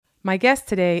My guest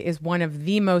today is one of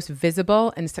the most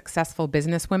visible and successful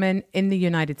businesswomen in the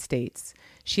United States.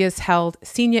 She has held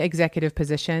senior executive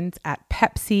positions at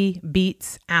Pepsi,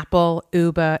 Beats, Apple,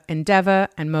 Uber, Endeavor,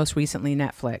 and most recently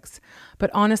Netflix.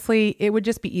 But honestly, it would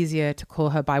just be easier to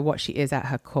call her by what she is at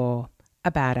her core,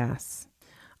 a badass.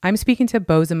 I'm speaking to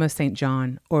Bozoma St.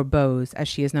 John, or Boz as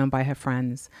she is known by her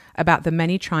friends, about the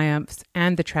many triumphs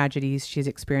and the tragedies she's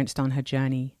experienced on her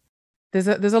journey. There's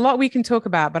a lot we can talk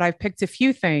about, but I've picked a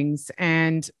few things.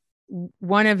 And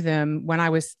one of them, when I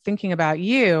was thinking about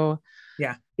you,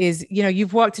 is,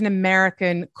 you've worked in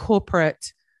American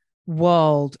corporate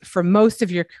world for most of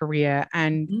your career,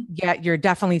 and yet you're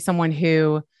definitely someone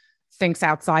who thinks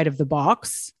outside of the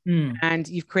box, and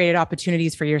you've created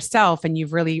opportunities for yourself, and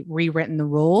you've really rewritten the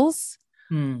rules.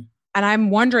 And I'm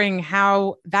wondering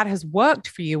how that has worked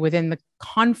for you within the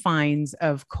confines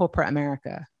of corporate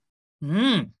America.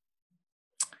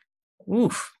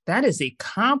 Oof, that is a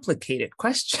complicated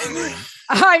question. Listen,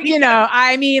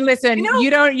 you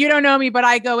don't know me, but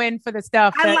I go in for the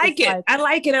stuff. I like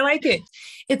it.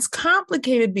 It's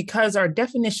complicated because our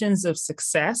definitions of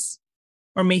success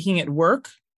or making it work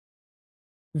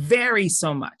vary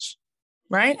so much,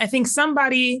 right? I think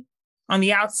somebody on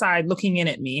the outside looking in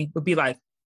at me would be like,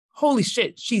 holy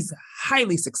shit, she's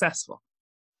highly successful.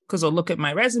 Because they'll look at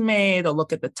my resume, they'll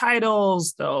look at the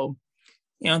titles, the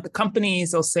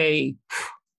companies, they'll say,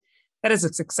 that is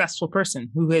a successful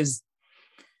person who has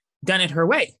done it her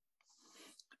way.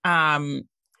 And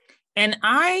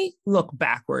I look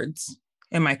backwards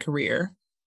in my career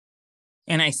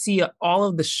and I see all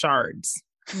of the shards,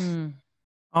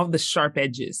 all of the sharp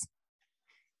edges,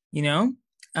 that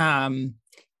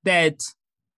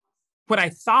what I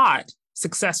thought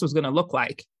success was going to look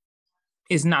like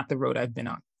is not the road I've been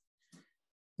on.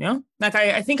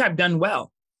 I think I've done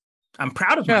well. I'm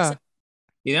proud of myself,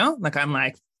 I'm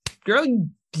like, girl,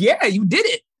 yeah, you did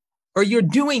it, or you're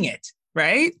doing it,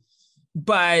 right?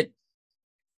 But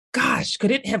gosh,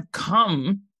 could it have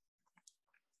come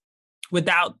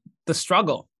without the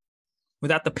struggle,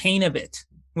 without the pain of it,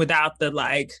 without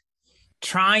the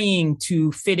trying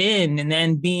to fit in and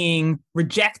then being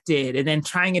rejected and then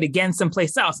trying it again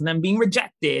someplace else and then being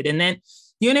rejected. And then,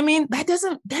 you know what I mean? That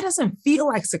doesn't feel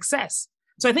like success.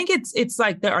 So I think it's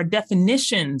like that our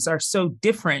definitions are so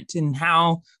different in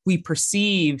how we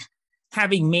perceive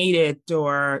having made it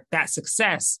or that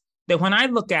success, that when I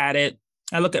look at it,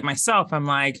 I look at myself, I'm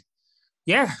like,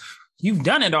 yeah, you've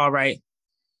done it all right.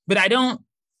 But I don't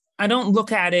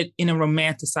look at it in a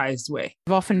romanticized way.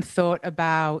 I've often thought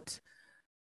about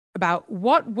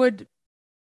what would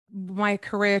my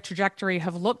career trajectory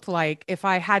have looked like if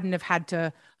I hadn't have had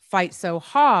to fight so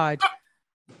hard.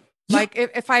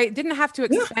 If I didn't have to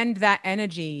expend that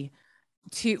energy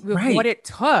to what it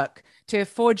took to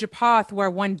forge a path where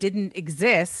one didn't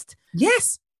exist.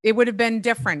 Yes. It would have been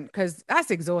different, because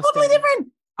that's exhausting. Totally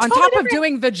different. On top of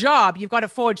doing the job, you've got to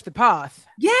forge the path.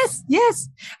 Yes.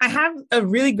 I have a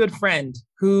really good friend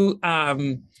who, her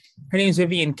name is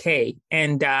Vivian Kay,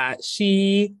 and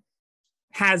she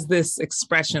has this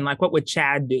expression, like, what would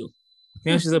Chad do?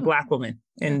 She's a Black woman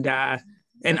and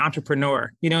an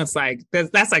entrepreneur. It's like,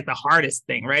 that's like the hardest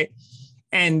thing, right?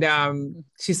 And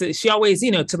she said she always,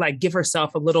 to give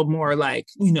herself a little more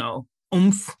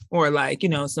oomph or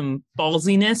some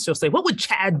ballsiness, she'll say, what would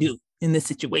Chad do in this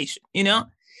situation? And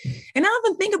I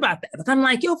often think about that. I'm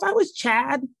like, if I was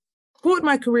Chad, what would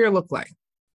my career look like?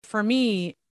 For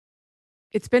me,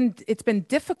 it's been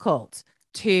difficult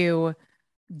to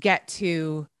get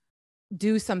to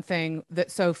do something that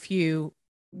so few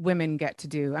women get to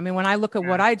do. I mean, when I look at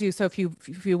what I do, so few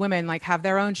women have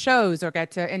their own shows or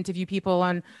get to interview people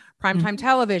on primetime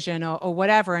television or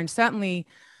whatever. And certainly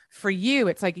for you,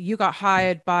 it's like you got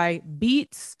hired by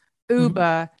Beats,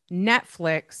 Uber,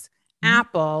 Netflix,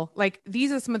 Apple.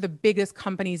 These are some of the biggest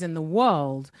companies in the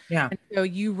world. Yeah. And so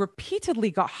you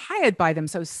repeatedly got hired by them.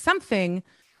 So something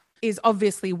is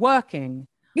obviously working.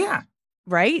 Yeah.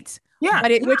 Right? Yeah.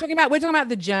 But we're talking about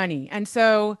the journey. And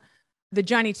so the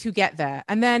journey to get there.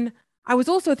 And then I was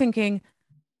also thinking,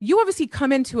 you obviously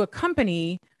come into a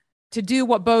company to do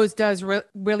what Boz does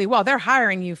really well. They're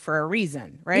hiring you for a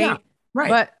reason, right? Yeah,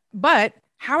 right. But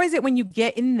how is it when you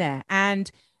get in there,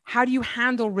 and how do you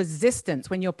handle resistance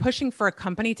when you're pushing for a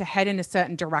company to head in a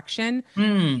certain direction?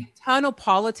 Internal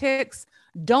politics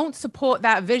don't support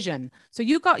that vision. So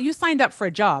you signed up for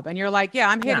a job and you're like, yeah,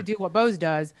 I'm here to do what Boz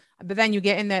does. But then you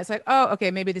get in there, it's like, oh,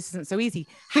 okay, maybe this isn't so easy.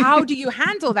 How do you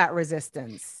handle that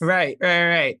resistance? Right.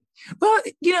 Well,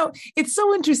 it's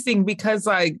so interesting because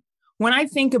when I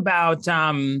think about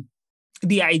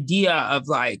the idea of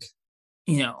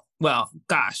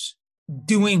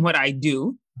doing what I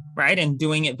do, right? And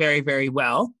doing it very, very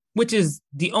well, which is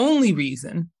the only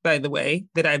reason, by the way,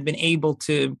 that I've been able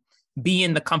to be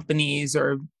in the companies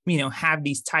or, have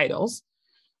these titles,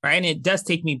 right? And it does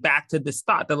take me back to this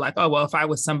thought that like, oh, well, if I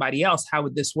was somebody else, how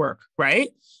would this work, right?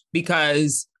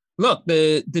 Because look,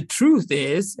 the truth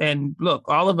is, and look,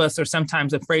 all of us are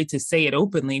sometimes afraid to say it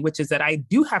openly, which is that I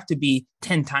do have to be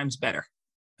 10 times better.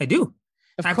 I do.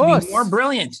 I have to be more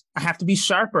brilliant. I have to be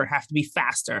sharper. I have to be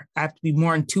faster. I have to be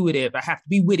more intuitive. I have to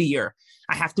be wittier.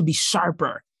 I have to be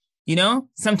sharper.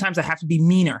 Sometimes I have to be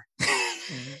meaner.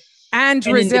 And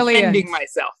resilient. Defending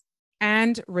myself.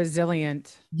 And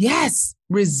resilient. Yes,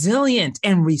 resilient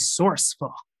and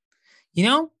resourceful.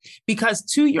 Because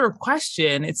to your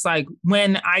question, it's like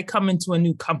when I come into a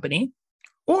new company,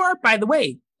 or by the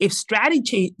way, if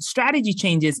strategy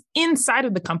changes inside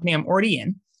of the company I'm already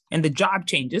in, and the job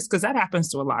changes, because that happens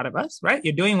to a lot of us, right?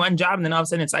 You're doing one job and then all of a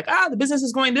sudden it's like, the business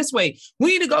is going this way.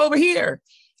 We need to go over here,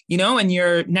 and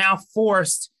you're now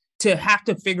forced to have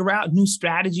to figure out new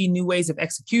strategy, new ways of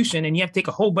execution, and you have to take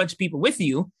a whole bunch of people with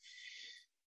you.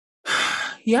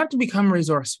 You have to become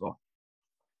resourceful,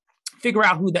 figure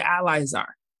out who the allies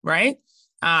are, right?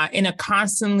 In a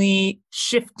constantly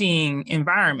shifting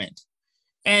environment.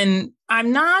 And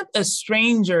I'm not a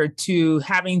stranger to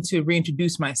having to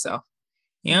reintroduce myself.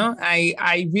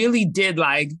 I really did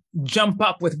like jump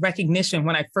up with recognition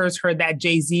when I first heard that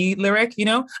Jay-Z lyric,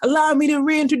 allow me to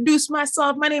reintroduce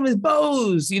myself. My name is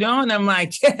Bose, and I'm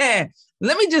like, yeah,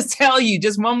 let me just tell you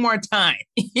just one more time,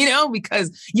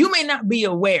 because you may not be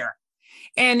aware.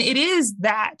 And it is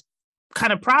that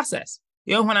kind of process.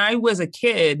 When I was a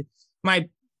kid, my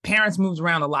parents moved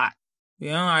around a lot.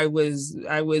 I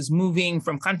was moving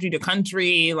from country to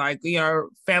country, like, our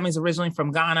family's originally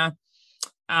from Ghana.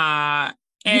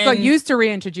 You got used to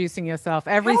reintroducing yourself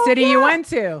every city you went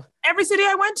to. Every city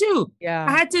I went to. Yeah.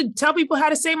 I had to tell people how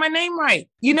to say my name right,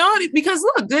 because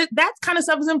look, that kind of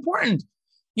stuff is important.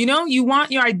 You want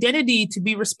your identity to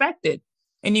be respected,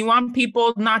 and you want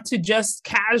people not to just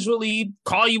casually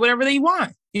call you whatever they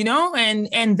want,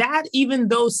 and that, even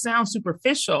though sounds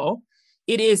superficial,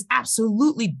 it is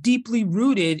absolutely deeply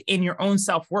rooted in your own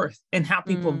self-worth and how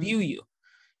people view you.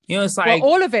 It's like,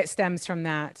 all of it stems from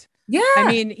that. Yeah.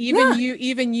 I mean,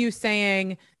 even you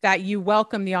saying that you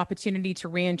welcome the opportunity to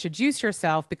reintroduce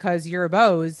yourself because you're a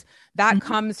Bose, that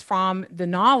comes from the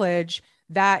knowledge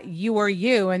that you are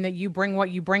you and that you bring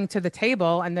what you bring to the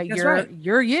table and that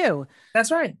you're you.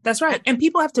 That's right. That's right. And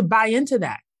people have to buy into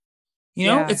that.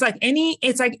 It's like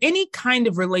any kind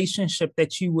of relationship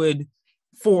that you would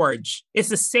forge. It's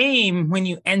the same when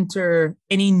you enter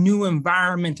any new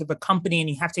environment of a company and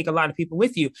you have to take a lot of people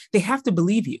with you. They have to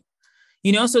believe you.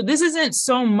 So this isn't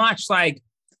so much like,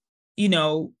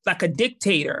 like a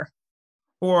dictator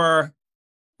or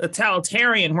a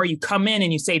totalitarian where you come in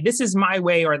and you say, this is my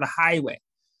way or the highway.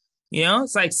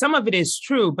 It's like some of it is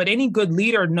true, but any good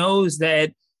leader knows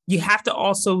that you have to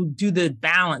also do the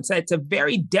balance. It's a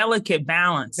very delicate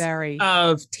balance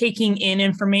of taking in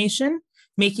information,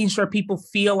 making sure people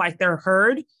feel like they're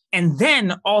heard, and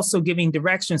then also giving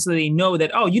direction so they know that,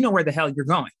 oh, you know where the hell you're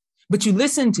going, but you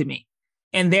listen to me.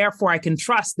 And therefore, I can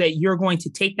trust that you're going to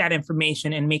take that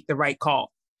information and make the right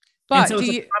call. But so it's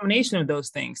a combination of those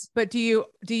things. But do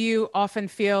you often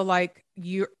feel like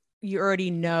you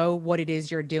already know what it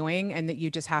is you're doing and that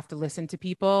you just have to listen to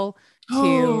people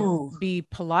to be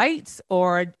polite?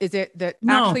 Or is it that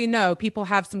actually, no, people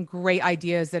have some great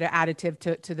ideas that are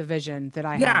additive to the vision that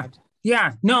I had?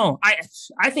 Yeah, no,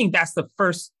 I think that's the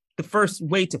first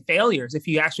way to failure is if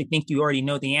you actually think you already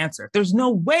know the answer. There's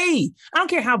no way. I don't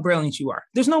care how brilliant you are.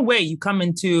 There's no way you come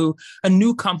into a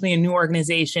new company, a new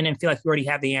organization and feel like you already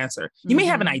have the answer. You may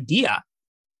have an idea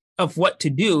of what to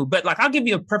do, but like, I'll give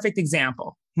you a perfect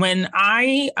example. When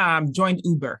I joined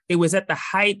Uber, it was at the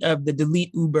height of the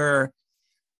delete Uber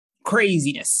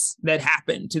craziness that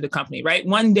happened to the company, right?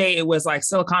 One day it was like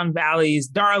Silicon Valley's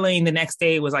darling. The next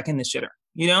day it was like in the shitter,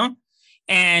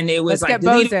 and it was like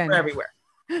delete Uber everywhere.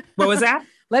 What was that?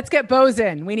 Let's get Bose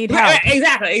in. We need help.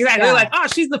 Exactly. Yeah. Like, oh,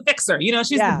 she's the fixer.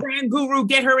 She's the brand guru.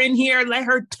 Get her in here. Let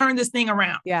her turn this thing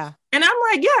around. Yeah. And I'm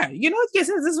like, this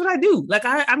is what I do. Like,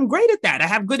 I'm great at that. I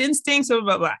have good instincts, blah,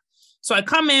 blah, blah. So I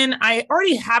come in, I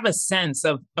already have a sense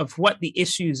of what the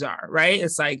issues are, right?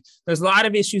 It's like, there's a lot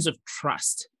of issues of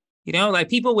trust. Like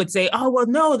people would say, oh, well,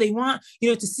 no, they want,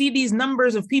 to see these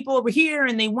numbers of people over here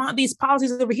and they want these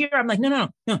policies over here. I'm like, no,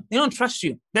 they don't trust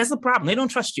you. That's the problem. They don't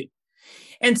trust you.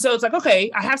 And so it's like, okay,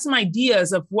 I have some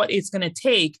ideas of what it's going to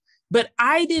take, but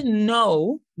I didn't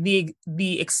know the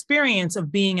experience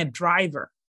of being a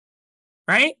driver,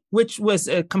 right? Which was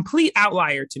a complete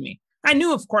outlier to me. I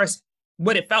knew, of course,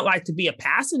 what it felt like to be a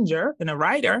passenger and a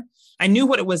rider. I knew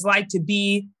what it was like to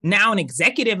be now an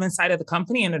executive inside of the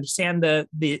company and understand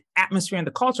the atmosphere and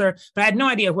the culture, but I had no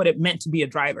idea what it meant to be a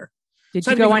driver. Did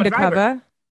you go undercover?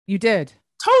 You did?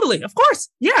 Totally. Of course.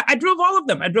 Yeah. I drove all of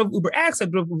them. I drove Uber X. I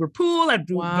drove Uber Pool. I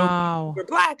drove Uber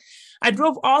Black. I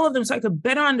drove all of them so I could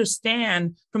better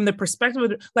understand from the perspective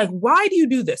of like, why do you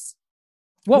do this?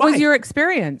 What was your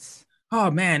experience? Oh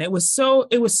man, it was so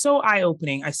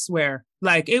eye-opening, I swear.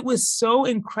 Like it was so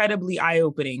incredibly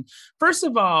eye-opening. First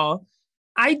of all,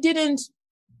 I didn't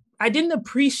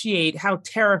appreciate how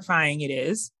terrifying it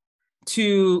is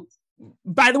to,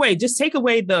 by the way, just take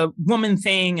away the woman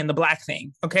thing and the Black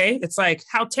thing. Okay. It's like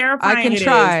how terrifying I can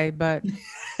try, but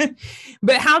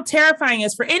but how terrifying it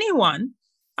is for anyone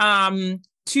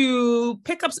to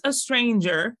pick up a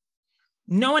stranger,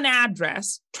 know an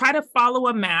address, try to follow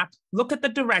a map, look at the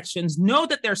directions, know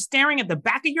that they're staring at the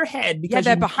back of your head because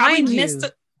they're behind you.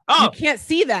 You can't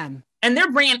see them. And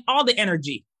they're bringing all the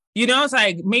energy. You know, it's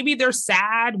like maybe they're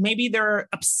sad, maybe they're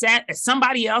upset at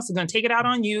somebody else is going to take it out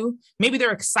on you. Maybe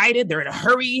they're excited, they're in a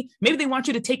hurry. Maybe they want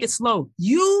you to take it slow.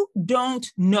 You don't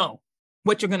know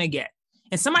what you're going to get.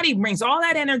 And somebody brings all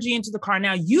that energy into the car.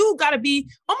 Now you got to be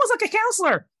almost like a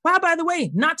counselor. Wow, by the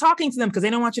way, not talking to them because they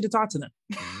don't want you to talk to them.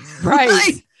 Right.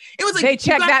 Like, it was like, they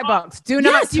check that box. Do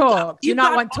not talk. Do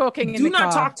not want talking in the car. Do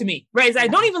not talk to me. Right. It's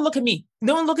like, don't even look at me.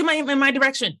 Don't look in my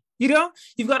direction. You know,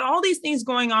 you've got all these things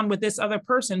going on with this other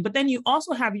person, but then you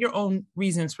also have your own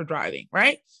reasons for driving,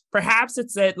 right? Perhaps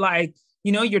it's that like,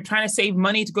 you know, you're trying to save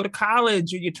money to go to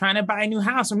college, or you're trying to buy a new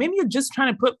house, or maybe you're just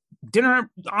trying to put dinner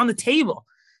on the table,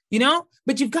 you know,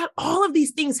 but you've got all of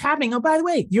these things happening. Oh, by the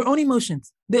way, your own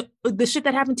emotions, the shit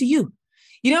that happened to you,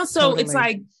 you know? So It's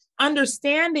like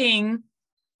understanding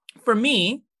for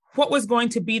me, what was going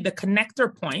to be the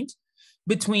connector point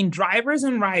between drivers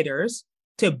and riders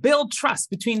to build trust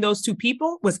between those two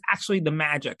people was actually the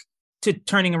magic to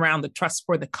turning around the trust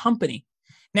for the company.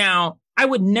 Now, I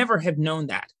would never have known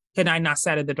that had I not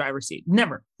sat in the driver's seat.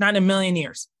 Never, not in a million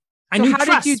years. I knew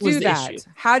trust was the issue. How did you do that?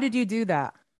 How did you do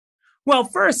that? Well,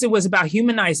 first, it was about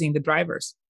humanizing the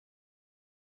drivers,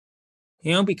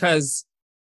 you know, because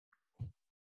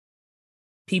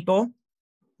people,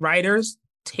 riders,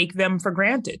 take them for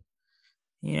granted.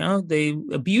 You know, they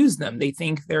abuse them. They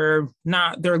think they're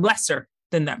lesser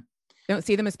than them. Don't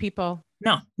see them as people.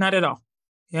 No, not at all.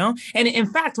 You know, and in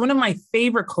fact, one of my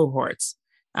favorite cohorts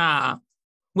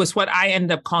was what I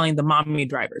ended up calling the mommy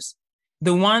drivers.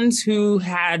 The ones who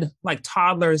had like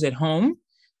toddlers at home.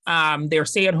 They were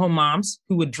stay-at-home moms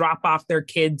who would drop off their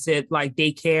kids at like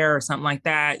daycare or something like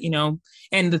that, you know.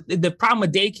 And the problem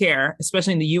with daycare,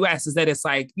 especially in the US, is that it's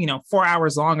like, you know, 4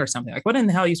 hours long or something. Like, what in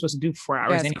the hell are you supposed to do for 4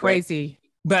 hours? That's anyway? Crazy.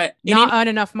 But not earn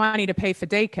enough money to pay for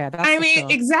daycare. That's sure.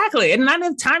 Exactly. And not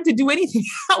have time to do anything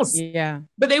else. Yeah.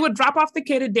 But they would drop off the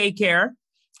kid at daycare.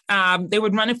 They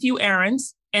would run a few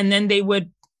errands, and then they would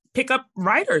pick up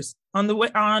riders on the way,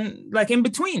 on like in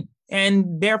between,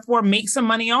 and therefore make some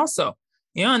money also.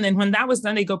 You know, and then when that was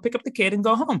done, they go pick up the kid and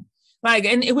go home. Like,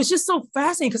 and it was just so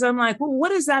fascinating because I'm like, well,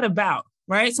 what is that about?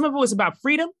 Right. Some of it was about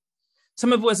freedom.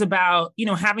 Some of it was about, you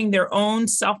know, having their own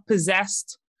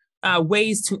self-possessed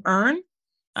ways to earn.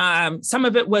 Some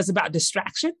of it was about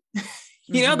distraction.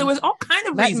 You know, there was all kind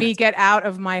of reasons. Let me get out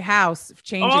of my house,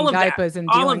 changing diapers and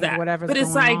dealing with whatever's going on. But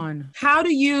it's like, how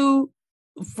do you,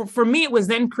 for me, it was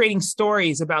then creating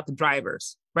stories about the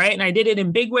drivers, right? And I did it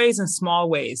in big ways and small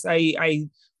ways. I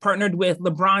partnered with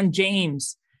LeBron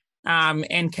James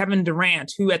and Kevin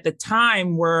Durant, who at the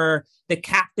time were the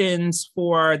captains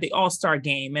for the All-Star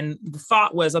game. And the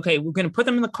thought was, okay, we're going to put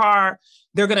them in the car.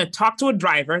 They're going to talk to a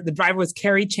driver. The driver was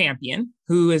Kerry Champion,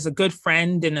 who is a good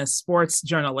friend and a sports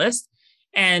journalist,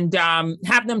 and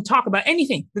have them talk about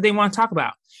anything that they want to talk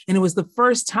about. And it was the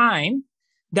first time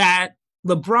that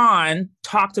LeBron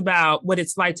talked about what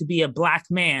it's like to be a Black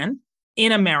man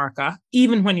in America,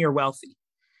 even when you're wealthy.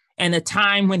 And the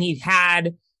time when he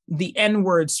had the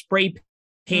N-word spray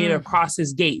painted across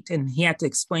his gate, and he had to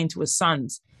explain to his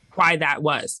sons why that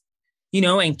was. You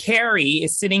know, and Carrie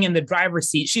is sitting in the driver's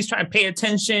seat. She's trying to pay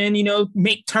attention, you know,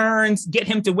 make turns, get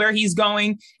him to where he's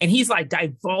going. And he's like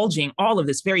divulging all of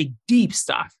this very deep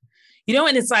stuff, you know,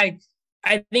 and it's like,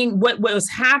 I think what was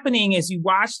happening as you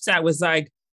watched that was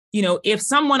like, you know, if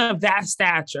someone of that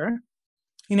stature,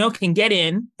 you know, can get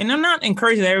in, and I'm not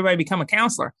encouraging everybody to become a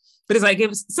counselor, but it's like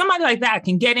if somebody like that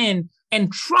can get in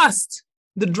and trust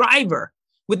the driver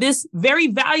with this very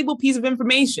valuable piece of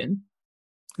information,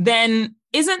 then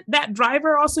isn't that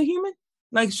driver also human?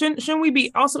 Like, shouldn't we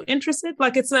be also interested?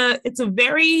 Like, it's a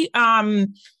very,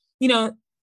 you know,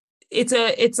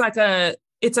 it's like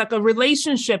a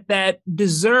relationship that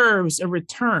deserves a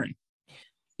return.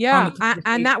 on Yeah. the And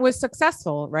conversation. that was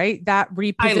successful, right? That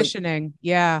Highly, repositioning.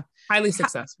 Yeah. highly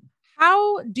successful.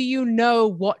 How do you know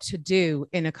what to do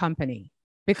in a company?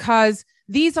 Because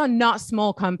these are not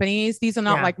small companies. These are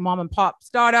not Yeah. like mom and pop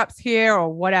startups here or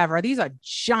whatever. These are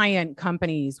giant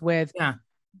companies with,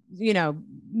 Yeah.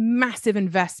 massive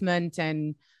investment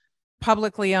and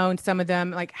publicly owned, some of them.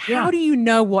 Like, Yeah. how do you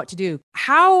know what to do?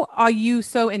 How are you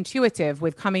so intuitive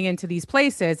with coming into these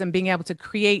places and being able to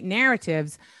create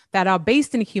narratives that are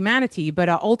based in humanity, but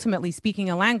are ultimately speaking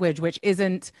a language which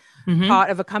isn't Mm-hmm. part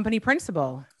of a company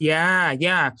principle? Yeah,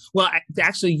 yeah. Well,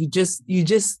 actually, you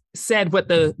just said what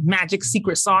the magic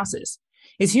secret sauce is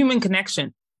human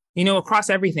connection,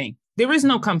 across everything. There is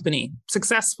no company,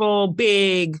 successful,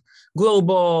 big,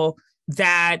 global,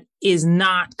 that is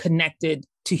not connected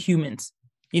to humans,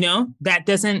 that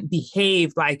doesn't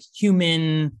behave like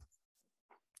human,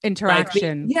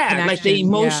 Interaction, like the connection.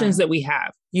 emotions Yeah. that we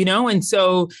have, and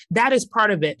so that is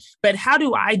part of it. But how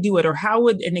do I do it, or how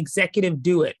would an executive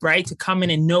do it, right, to come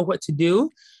in and know what to do?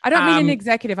 I don't mean an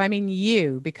executive. I mean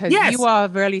you, because you Yes. are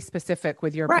really specific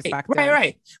with your Right, perspective.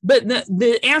 right. But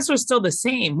the answer is still the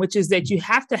same, which is that you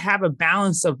have to have a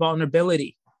balance of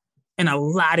vulnerability and a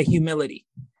lot of humility.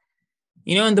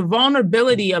 And the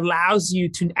vulnerability allows you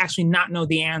to actually not know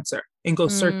the answer and go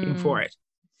searching for it.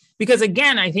 Because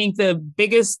again, I think the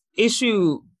biggest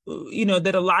issue,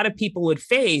 that a lot of people would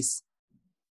face,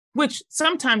 which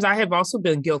sometimes I have also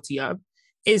been guilty of,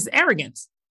 is arrogance.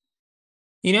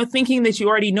 Thinking that you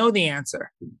already know the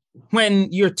answer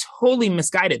when you're totally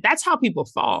misguided. That's how people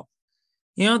fall.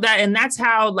 And that's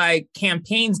how like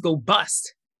campaigns go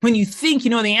bust, when you think you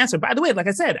know the answer. By the way, like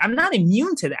I said, I'm not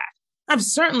immune to that. I've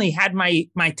certainly had my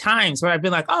times where I've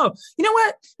been like, oh, you know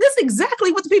what? This is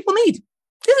exactly what the people need.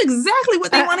 This is exactly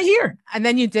what they want to hear. And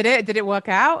then you did it. Did it work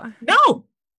out? No.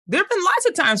 There have been lots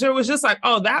of times where it was just like,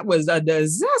 oh, that was a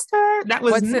disaster. That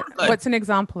was what's an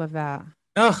example of that?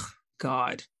 Oh,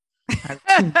 God.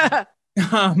 Let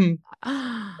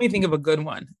me think of a good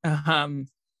one.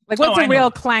 Like, what's a real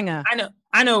clanger?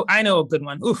 I know a good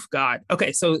one. Oof, God.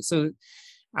 Okay, so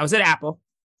I was at Apple.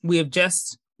 We have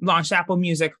just launched Apple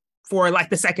Music for like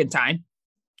the second time.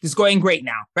 It's going great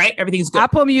now, right? Everything's good.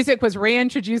 Apple Music was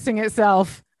reintroducing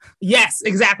itself. Yes,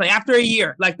 exactly. After a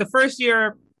year, like the first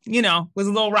year, was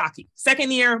a little rocky.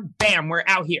 Second year, bam, we're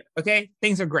out here. Okay,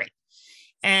 things are great.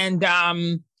 And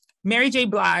Mary J.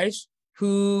 Blige,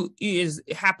 who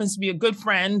happens to be a good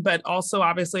friend, but also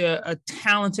obviously a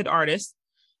talented artist,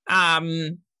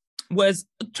 was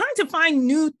trying to find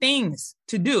new things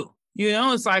to do.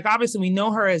 It's like, obviously we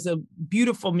know her as a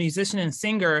beautiful musician and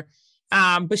singer,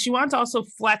 but she wanted to also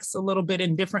flex a little bit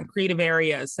in different creative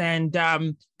areas. And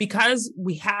because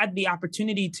we had the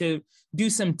opportunity to do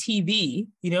some TV,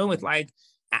 with like,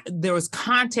 there was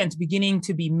content beginning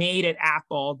to be made at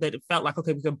Apple that it felt like,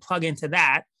 okay, we could plug into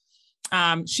that.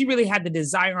 She really had the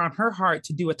desire on her heart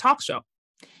to do a talk show,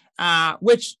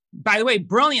 which, by the way,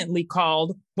 brilliantly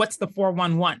called What's the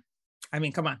 411? I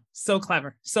mean, come on, so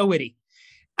clever, so witty.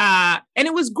 And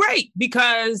it was great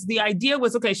because the idea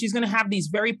was, okay, she's going to have these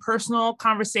very personal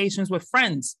conversations with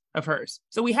friends of hers.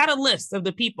 So we had a list of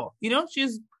the people, she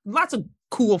has lots of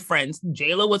cool friends.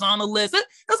 J.Lo was on the list. It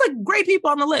was like great people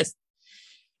on the list.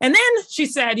 And then she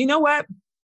said, you know what?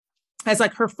 As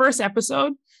like her first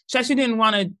episode, she actually didn't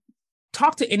want to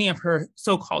talk to any of her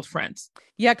so-called friends.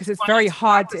 Yeah, because it's very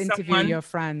hard to interview your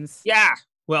friends. Yeah.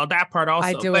 Well, that part also.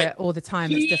 I do it all the time.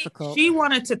 It's difficult. She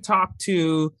wanted to talk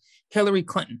to Hillary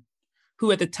Clinton, who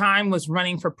at the time was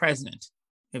running for president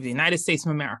of the United States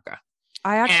of America.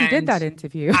 I actually did that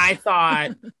interview. I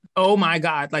thought, oh my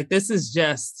God, like this is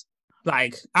just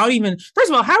like, first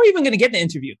of all, how are we even going to get the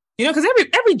interview? Because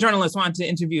every journalist wanted to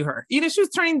interview her. She was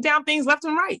turning down things left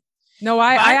and right. No,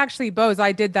 I actually, Bose,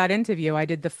 I did that interview. I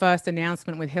did the first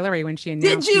announcement with Hillary when she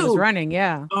announced she was running.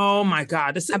 Yeah. Oh my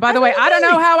God. And by the way, I don't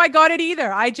know how I got it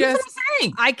either. I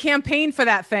campaigned for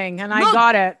that thing and I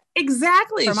got it.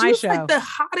 Exactly. For she my was show. Like the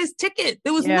hottest ticket.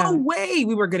 There was no way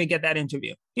we were going to get that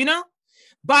interview,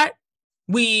 but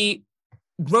we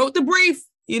wrote the brief,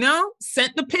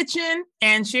 sent the pitch in,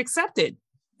 and she accepted.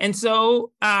 And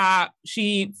so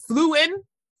she flew in,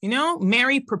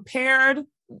 Mary prepared,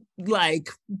 like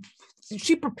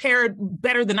she prepared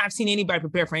better than I've seen anybody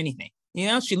prepare for anything.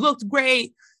 She looked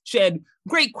great. She had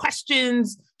great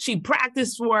questions. She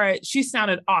practiced for it. She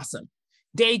sounded awesome.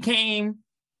 Day came.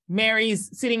 Mary's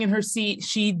sitting in her seat.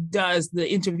 She does the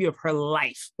interview of her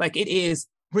life. Like, it is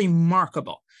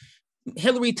remarkable.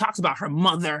 Hillary talks about her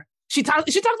mother. She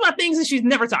talks about things that she's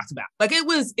never talked about. Like, it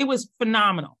was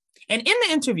phenomenal. And in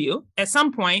the interview, at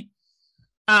some point,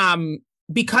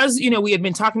 because, you know, we had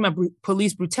been talking about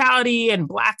police brutality and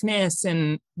Blackness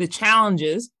and the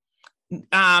challenges,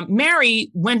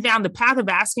 Mary went down the path of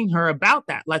asking her about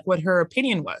that, like what her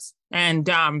opinion was. And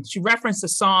she referenced a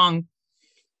song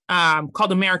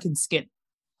called American Skin,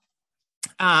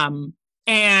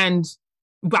 and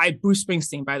by Bruce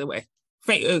Springsteen, by the way,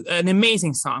 an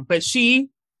amazing song. But she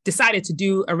decided to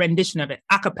do a rendition of it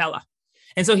a cappella.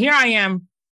 And so here I am,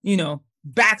 you know,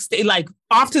 backstage, like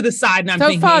off to the side. And I'm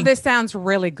thinking, so far, this sounds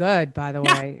really good, by the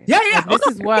way. Yeah. Like, this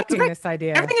is working, this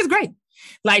idea. Everything is great.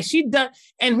 Like she does.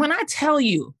 And when I tell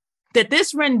you that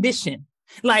this rendition,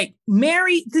 like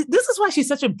Mary, this is why she's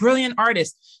such a brilliant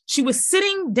artist. She was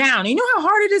sitting down. You know how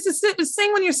hard it is to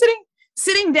sing when you're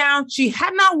sitting down. She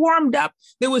had not warmed up.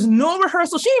 There was no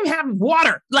rehearsal. She didn't even have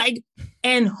water. Like,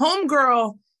 and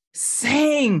homegirl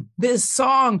sang this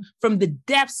song from the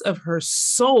depths of her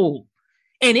soul.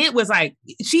 And it was like,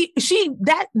 she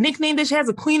that nickname that she has,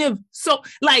 a queen of soul,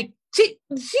 like she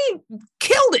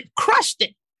killed it, crushed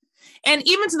it. And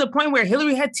even to the point where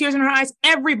Hillary had tears in her eyes,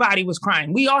 everybody was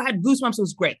crying. We all had goosebumps. It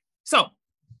was great. So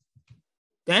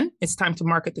then it's time to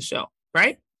market the show,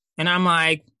 right? And I'm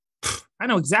like, I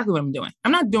know exactly what I'm doing.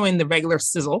 I'm not doing the regular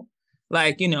sizzle,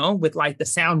 like, you know, with like the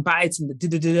sound bites and the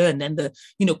da-da-da-da and then the,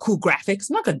 you know, cool graphics.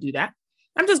 I'm not going to do that.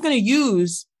 I'm just going to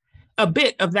use a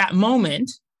bit of that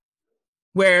moment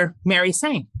where Mary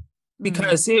sang,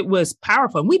 because it was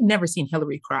powerful. We'd never seen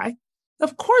Hillary cry.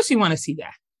 Of course you want to see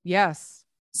that. Yes.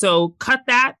 So cut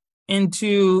that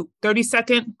into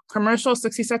 30-second commercial,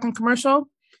 60-second commercial,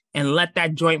 and let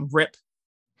that joint rip.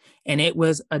 And it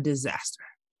was a disaster.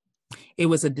 It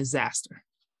was a disaster.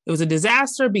 It was a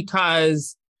disaster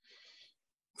because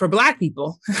for Black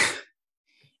people,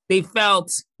 they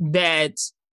felt that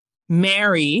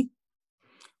Mary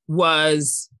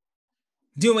was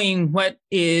doing what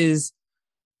is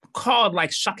called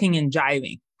like shucking and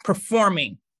jiving,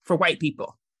 performing for white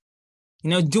people, you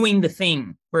know, doing the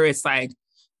thing where it's like,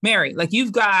 Mary, like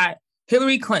you've got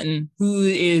Hillary Clinton, who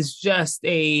is just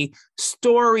a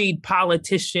storied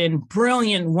politician,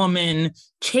 brilliant woman,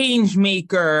 change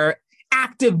maker,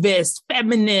 activist,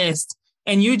 feminist,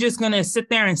 and you're just going to sit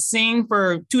there and sing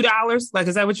for $2? Like,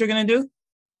 is that what you're going to do?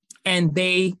 And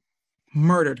they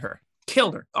murdered her.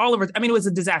 Killed her all over. I mean, it was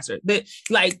a disaster.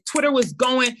 Like Twitter was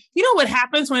going, you know what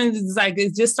happens when it's like,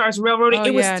 it just starts railroading.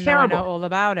 It was terrible. I know all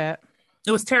about it.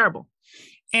 It was terrible.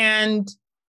 And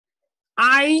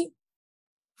I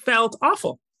felt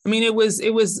awful. I mean, it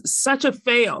was such a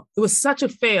fail. It was such a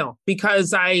fail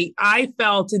because I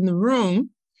felt in the room,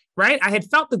 right? I had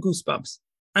felt the goosebumps.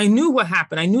 I knew what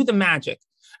happened. I knew the magic.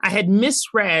 I had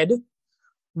misread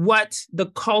what the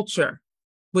culture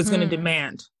was going to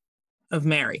demand of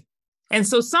Mary. And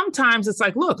so sometimes it's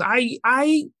like, look, I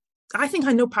think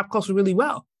I know pop culture really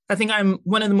well. I think I'm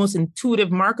one of the most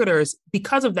intuitive marketers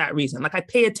because of that reason. Like I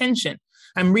pay attention.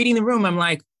 I'm reading the room. I'm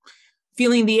like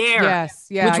feeling the air. Yes.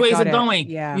 Yeah. Which way is it going?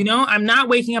 Yeah. You know, I'm not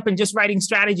waking up and just writing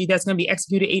strategy that's going to be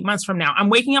executed 8 months from now. I'm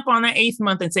waking up on that 8th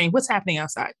month and saying, what's happening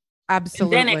outside?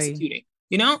 Absolutely. And then executing,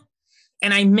 you know,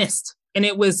 and I missed. And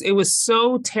it was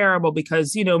so terrible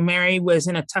because, you know, Mary was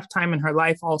in a tough time in her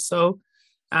life also.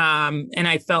 And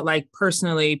I felt like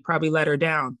personally probably let her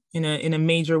down in a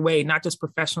major way, not just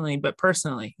professionally, but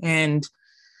personally. And,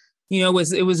 you know,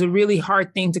 it was a really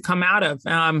hard thing to come out of.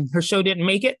 Her show didn't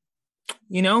make it,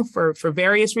 you know, for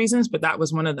various reasons, but that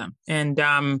was one of them. And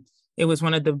it was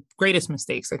one of the greatest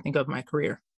mistakes, I think, of my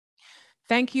career.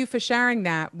 Thank you for sharing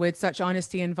that with such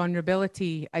honesty and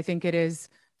vulnerability. I think it is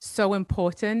so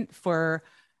important for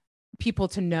people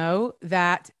to know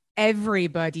that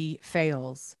everybody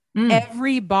fails.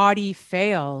 Everybody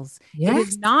fails. Yes. It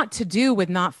is not to do with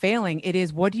not failing. It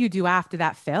is, what do you do after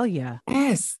that failure?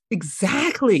 Yes,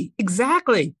 exactly.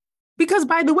 Exactly. Because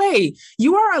by the way,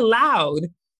 you are allowed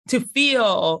to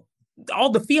feel all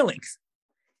the feelings.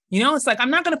 You know, it's like, I'm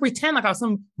not going to pretend like I was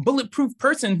some bulletproof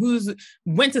person who's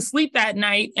went to sleep that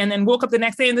night and then woke up the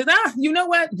next day and said, you know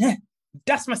what?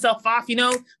 Dust myself off, you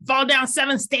know, fall down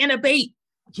 7, stand up 8.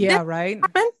 Yeah, that right.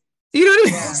 happened. You know what I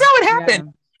mean? Yeah. That's how it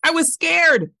happened. Yeah. I was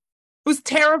scared. I was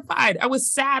terrified. I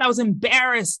was sad. I was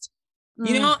embarrassed.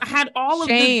 You know, I had all of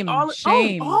shame, all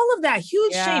of that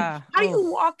huge shame. How do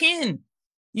you walk in,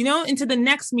 you know, into the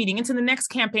next meeting, into the next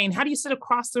campaign? How do you sit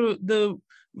across the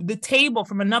table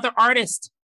from another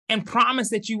artist and promise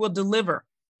that you will deliver?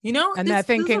 You know, and they're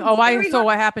thinking, I saw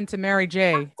what happened to Mary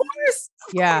J. Of course.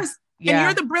 And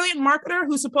you're the brilliant marketer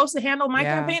who's supposed to handle my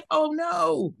campaign. Oh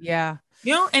no. Yeah.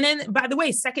 You know, and then by the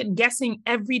way, second guessing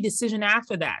every decision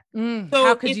after that. So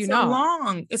how could you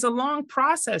know? It's a long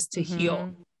process to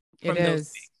heal. It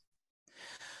is.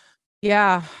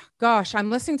 Yeah. Gosh,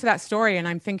 I'm listening to that story and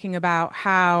I'm thinking about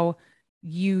how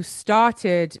you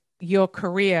started your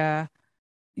career,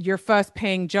 your first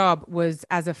paying job was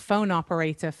as a phone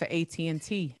operator for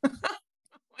AT&T.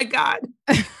 My God.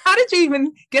 How did you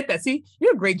even get that? See,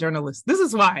 you're a great journalist. This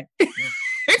is why.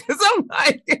 Because I'm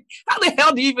like, how the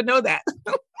hell do you even know that?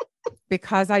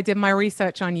 Because I did my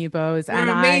research on you, Bose. You're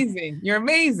amazing. You're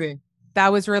amazing.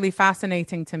 That was really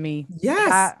fascinating to me.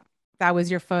 Yes. That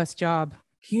was your first job.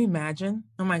 Can you imagine?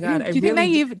 Oh my God. Do you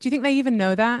think they even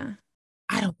know that?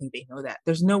 I don't think they know that.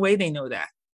 There's no way they know that.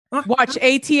 Watch,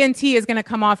 AT&T is going to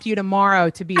come after you tomorrow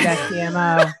to be that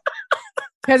CMO.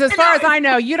 Because as far as I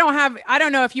know, I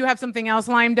don't know if you have something else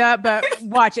lined up, but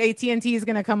watch, AT&T is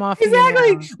going to come off.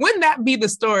 Exactly. Wouldn't that be the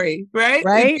story? Right.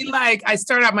 Right. It'd be like, I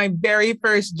started out my very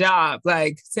first job,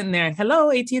 like sitting there,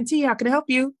 hello, AT&T, how can I help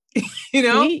you? You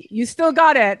know, see? You still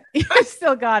got it. You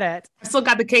still got it. I still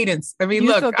got the cadence. I mean,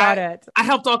 you still got it. I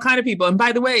helped all kinds of people. And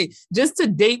by the way, just to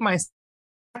date myself,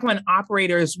 when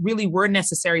operators really were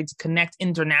necessary to connect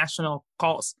international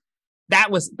calls,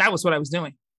 that was what I was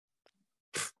doing.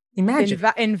 Imagine.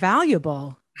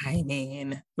 Invaluable. I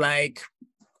mean, like,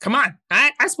 come on.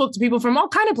 I spoke to people from all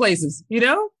kinds of places,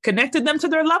 connected them to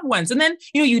their loved ones. And then,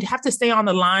 you'd have to stay on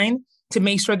the line to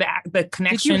make sure that the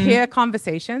connection. Did you hear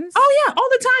conversations? Oh yeah, all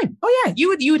the time. Oh yeah.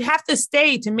 You would have to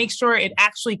stay to make sure it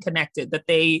actually connected, that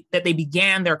they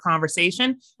began their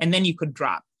conversation, and then you could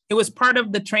drop. It was part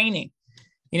of the training.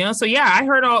 So yeah, I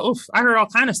heard all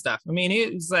kind of stuff. I mean,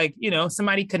 it was like,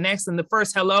 somebody connects and the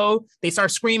first hello, they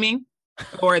start screaming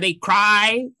or they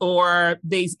cry or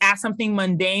they ask something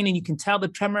mundane and you can tell the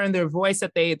tremor in their voice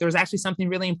that there's actually something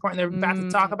really important they're about to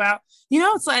talk about.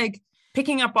 It's like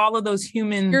picking up all of those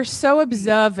human. You're so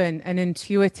observant and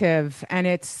intuitive. And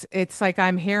it's like,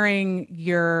 I'm hearing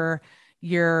your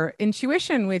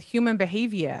intuition with human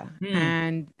behavior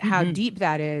and how deep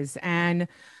that is. And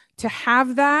to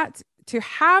have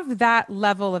that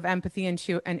level of empathy and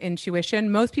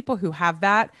intuition, most people who have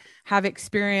that have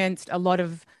experienced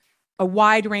a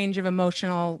wide range of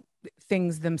emotional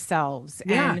things themselves.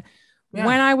 Yeah. And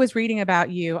when I was reading about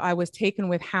you, I was taken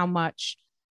with how much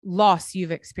loss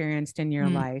you've experienced in your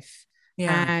life.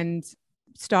 Yeah. And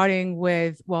starting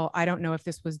with, well, I don't know if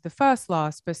this was the first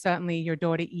loss, but certainly your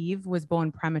daughter Eve was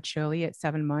born prematurely at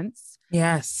 7 months.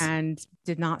 Yes. And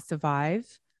did not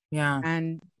survive. Yeah.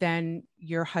 And then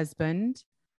your husband,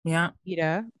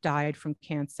 Peter, died from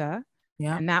cancer.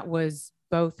 Yeah. And that was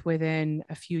both within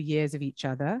a few years of each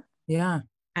other. Yeah.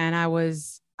 And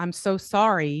I'm so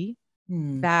sorry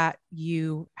that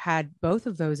you had both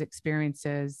of those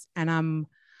experiences. And I'm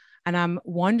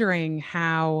wondering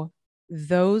how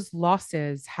those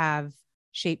losses have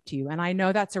shaped you. And I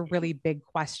know that's a really big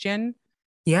question.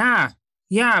 Yeah.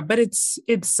 Yeah. But it's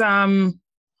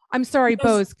I'm sorry,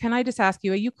 Bose, can I just ask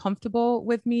you, are you comfortable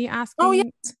with me asking? Oh,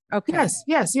 yes. Okay.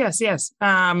 Yes.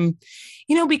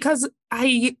 Because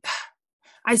I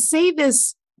say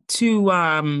this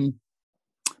to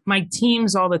my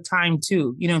teams all the time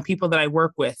too, people that I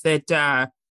work with that,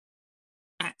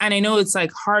 and I know it's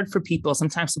like hard for people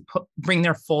sometimes to bring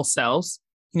their full selves,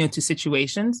 to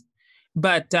situations,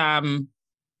 but I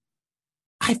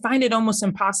find it almost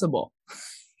impossible,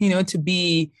 to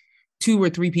be 2 or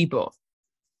 3 people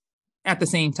at the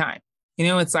same time.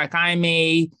 It's like I'm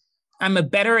a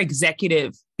better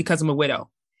executive because I'm a widow.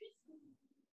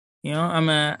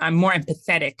 I'm more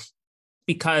empathetic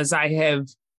because I have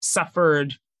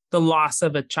suffered the loss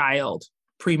of a child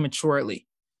prematurely.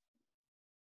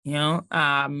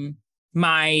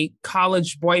 My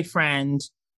college boyfriend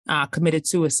committed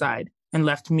suicide and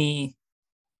left me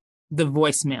the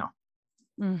voicemail.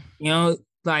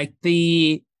 Like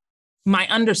my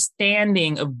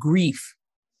understanding of grief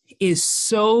is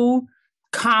so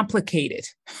complicated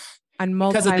and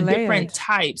because of the different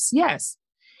types. Yes.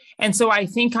 And so I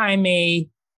think I'm a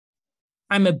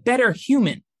better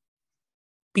human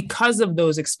because of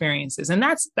those experiences. And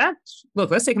that's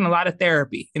taking a lot of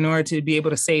therapy in order to be able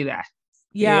to say that.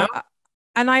 Yeah.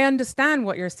 And I understand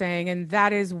what you're saying. And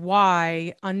that is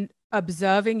why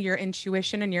observing your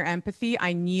intuition and your empathy,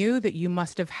 I knew that you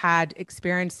must have had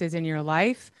experiences in your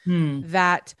life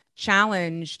that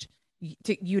challenged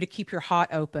you to keep your heart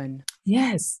open.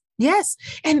 Yes.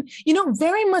 And,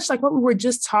 very much like what we were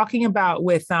just talking about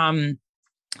with the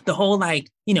whole,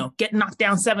 get knocked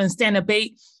down 7, stand up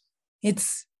 8.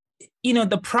 It's,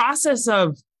 the process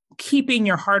of keeping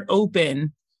your heart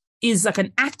open is like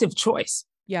an active choice.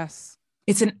 Yes.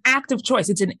 It's an active choice.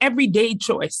 It's an everyday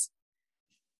choice.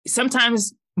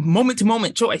 Sometimes moment to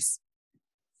moment choice,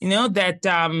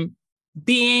 that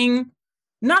being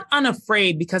not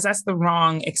unafraid, because that's the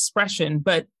wrong expression,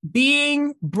 but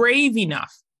being brave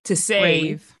enough to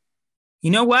say, you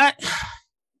know what?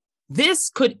 this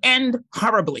could end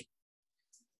horribly.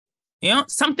 You know,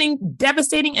 something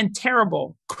devastating and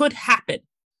terrible could happen,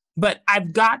 but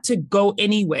I've got to go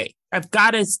anyway. I've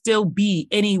got to still be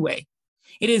anyway.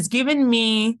 It has given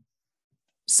me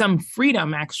some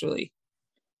freedom, actually.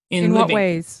 In what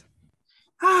ways?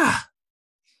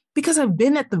 Because I've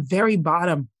been at the very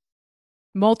bottom.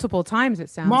 Multiple times, it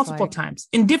sounds Multiple times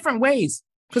in different ways,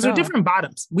 because there are different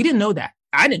bottoms. We didn't know that.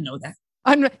 I didn't know that.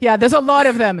 Yeah, there's a lot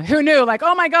of them. Who knew? Like,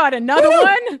 oh my God, another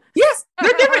one? Yes,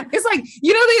 they're different. It's like,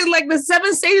 you know, they like the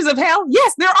 7 stages of hell.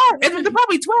 Yes, there are. And they're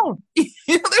probably 12.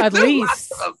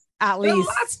 At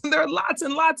least. There are lots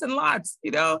and lots and lots,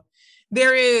 you know.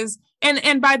 There is,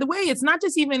 and by the way, it's not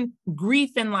just even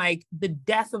grief in like the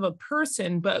death of a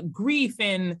person, but grief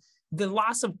in the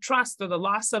loss of trust or the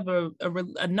loss of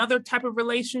another type of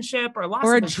relationship or loss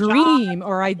or of a dream job,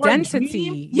 or identity.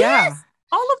 Or Yeah. Yes,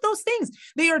 all of those things.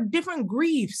 They are different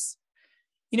griefs,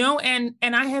 you know, and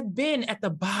I have been at the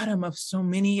bottom of so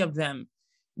many of them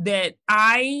that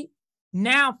I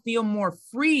now feel more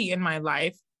free in my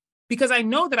life because I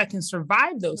know that I can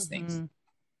survive those things.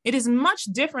 It is much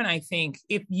different, I think,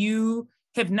 if you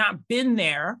have not been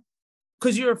there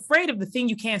because you're afraid of the thing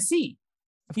you can't see.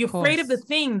 You're afraid of the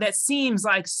thing that seems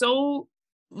like so,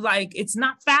 like it's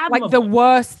not fathomable. Like the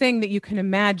worst thing that you can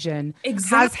imagine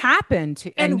has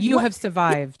happened and you have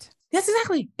survived. That's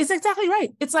exactly. It's exactly right.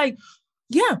 It's like,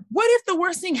 yeah, what if the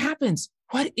worst thing happens?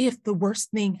 What if the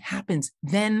worst thing happens?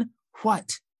 Then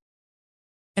what?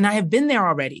 And I have been there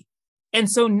already. And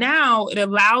so now it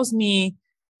allows me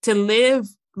to live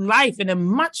life in a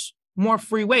much more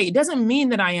free way. It doesn't mean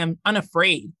that I am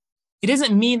unafraid. It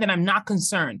doesn't mean that I'm not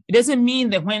concerned. It doesn't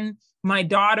mean that when my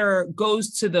daughter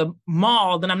goes to the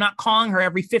mall, then I'm not calling her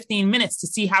every 15 minutes to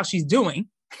see how she's doing.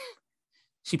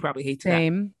 She probably hates that.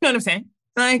 You know what I'm saying?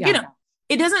 Like, you know,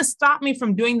 it doesn't stop me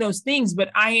from doing those things,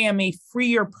 but I am a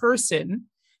freer person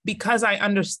because I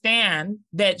understand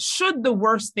that should the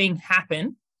worst thing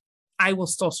happen, I will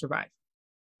still survive.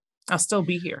 I'll still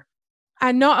be here.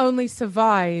 And not only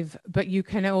survive, but you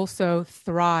can also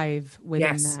thrive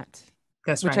within that.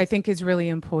 That's which I think is really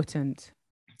important.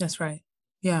 That's right.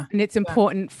 Yeah. And it's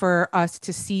important for us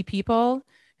to see people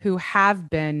who have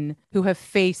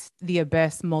faced the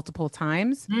abyss multiple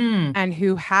times and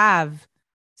who have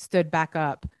stood back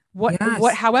up.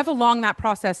 However long that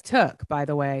process took, by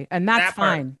the way. And that's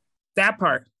fine. That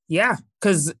part. Yeah.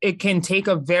 Because it can take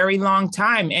a very long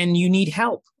time and you need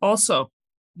help also.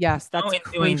 Yes, that's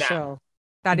crucial.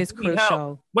 That is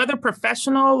crucial. Whether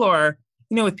professional or,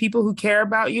 you know, with people who care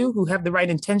about you, who have the right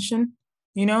intention,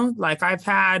 you know, like I've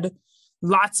had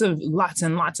lots and lots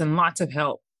of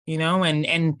help, you know,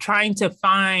 and trying to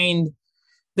find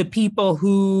the people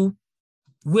who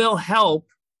will help,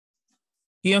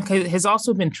 you know, has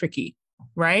also been tricky,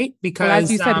 right? Because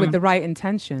as you said, with the right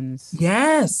intentions.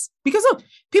 Yes. Because look,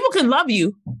 people can love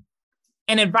you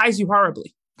and advise you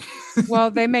horribly.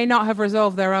 Well, they may not have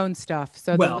resolved their own stuff.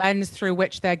 So the lens through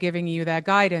which they're giving you their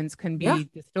guidance can be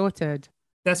distorted.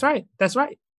 That's right. That's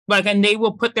right. Like, and they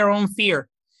will put their own fear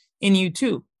in you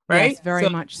too, right? Yes, very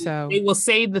much so. They will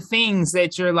say the things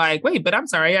that you're like, wait, but I'm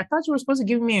sorry. I thought you were supposed to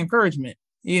give me encouragement,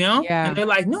 you know? Yeah. And they're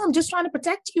like, no, I'm just trying to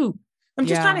protect you. I'm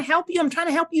just trying to help you. I'm trying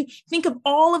to help you think of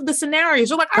all of the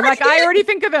scenarios. You're like, I already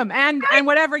think of them. And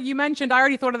whatever you mentioned, I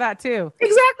already thought of that too.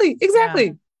 Exactly.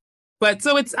 Yeah. But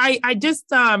so it's, I just,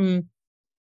 I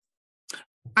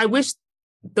wish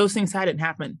those things hadn't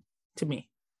happened to me,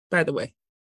 by the way.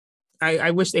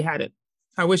 I wish they hadn't.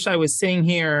 I wish I was sitting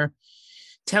here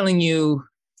telling you,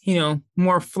 you know,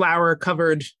 more flower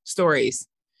covered stories.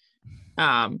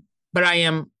 But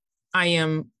I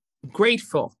am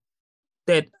grateful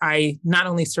that I not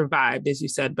only survived, as you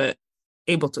said, but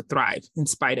able to thrive in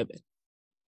spite of it.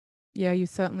 Yeah, you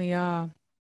certainly are.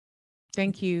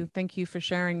 Thank you. Thank you for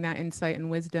sharing that insight and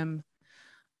wisdom.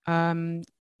 You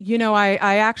know,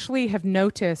 I actually have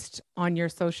noticed on your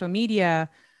social media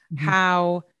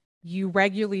how you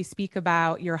regularly speak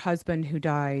about your husband who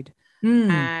died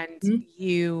and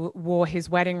you wore his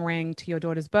wedding ring to your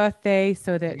daughter's birthday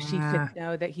so that she could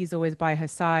know that he's always by her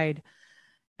side.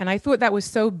 And I thought that was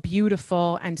so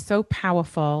beautiful and so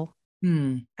powerful.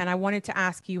 And I wanted to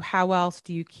ask you, how else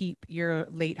do you keep your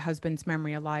late husband's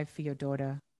memory alive for your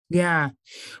daughter? Yeah.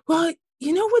 Well,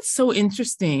 you know what's so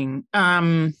interesting? I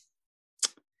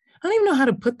don't even know how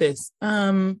to put this.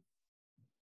 I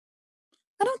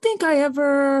don't think I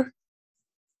ever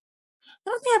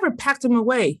packed him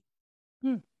away.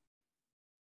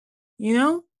 You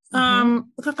know?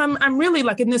 Because I'm really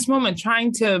like in this moment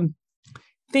trying to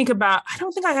think about, I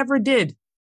don't think I ever did.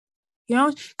 You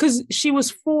know, because she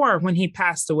was 4 when he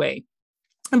passed away.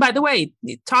 And by the way,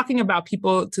 talking about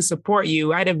people to support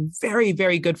you, I had a very,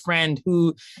 very good friend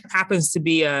who happens to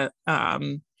be a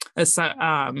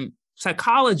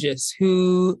psychologist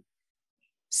who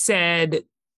said,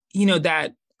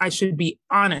 that I should be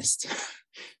honest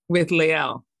with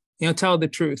Lael, tell the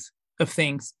truth of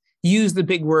things, use the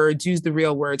big words, use the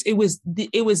real words. It was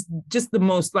just the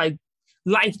most like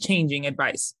life-changing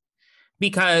advice,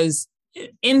 because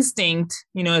instinct,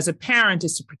 as a parent,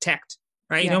 is to protect,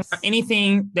 right? Yes. You don't want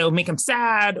anything that will make them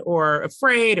sad or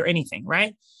afraid or anything,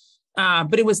 right?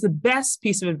 But it was the best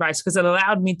piece of advice because it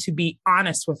allowed me to be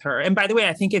honest with her. And by the way,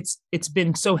 I think it's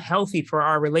been so healthy for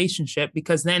our relationship,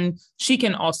 because then she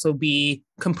can also be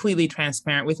completely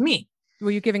transparent with me. Well,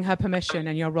 you're giving her permission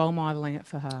and you're role modeling it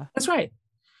for her. That's right.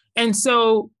 And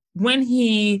so when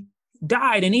he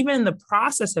died, and even in the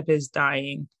process of his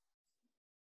dying,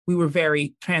 we were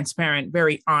very transparent,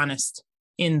 very honest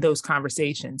in those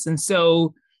conversations. And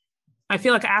so I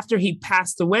feel like after he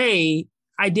passed away,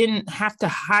 I didn't have to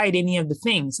hide any of the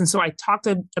things. And so I talked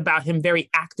about him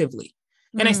very actively,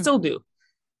 and I still do,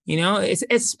 it's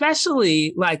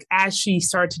especially like as she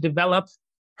started to develop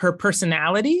her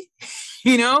personality,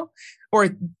 or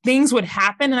things would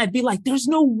happen and I'd be like, there's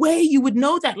no way you would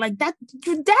know that. Like that,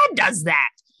 your dad does that.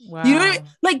 Wow. You know what I mean?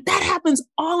 Like that happens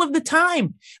all of the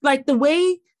time. Like the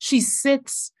way she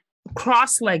sits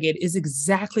cross-legged is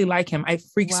exactly like him. It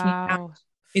freaks me out.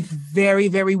 It's very,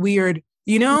 very weird,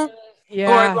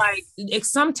 Yeah. Or like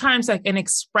sometimes like an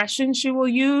expression she will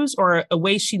use or a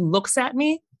way she looks at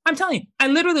me. I'm telling you, I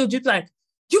literally will just be like,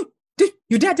 your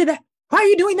dad did that. Why are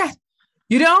you doing that?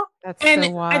 That's and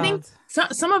so wild. I think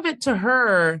some of it to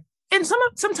her, and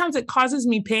sometimes it causes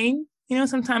me pain.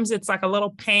 Sometimes it's like a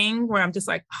little pain where I'm just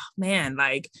like, oh man,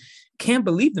 like can't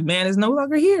believe the man is no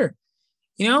longer here.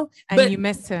 And but you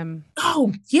miss him.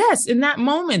 Oh yes, in that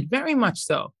moment, very much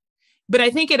so. But I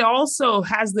think it also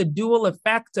has the dual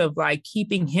effect of like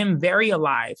keeping him very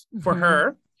alive for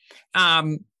her.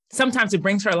 Sometimes it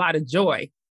brings her a lot of joy,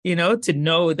 to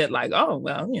know that like, oh,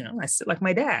 well, I sit like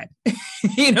my dad,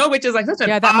 which is like such an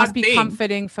that must be thing.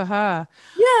 Comforting for her.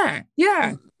 Yeah.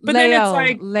 Yeah. But Lael, then it's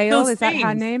like, Lael, is that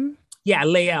her name? Yeah.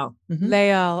 Lael. Mm-hmm.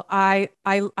 Lael. I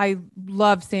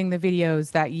love seeing the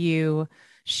videos that you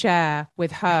share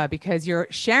with her, because you're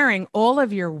sharing all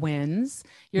of your wins.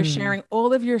 You're sharing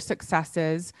all of your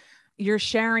successes. You're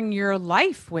sharing your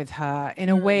life with her in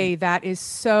a way that is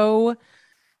so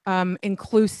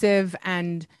inclusive,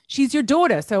 and she's your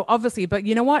daughter. So obviously, but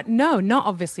you know what? No, not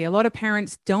obviously. A lot of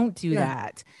parents don't do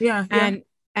that. Yeah.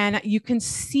 And you can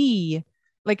see,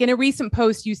 like in a recent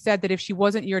post, you said that if she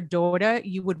wasn't your daughter,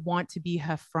 you would want to be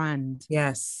her friend.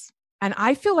 Yes. And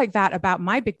I feel like that about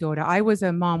my big daughter. I was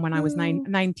a mom when I was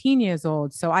 19 years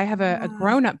old. So I have a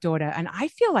grown-up daughter, and I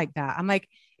feel like that. I'm like,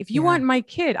 if you want my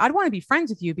kid, I'd want to be friends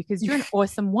with you because you're an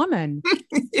awesome woman,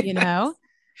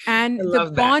 And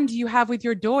the bond you have with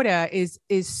your daughter is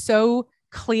so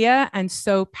clear and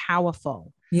so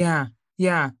powerful. Yeah.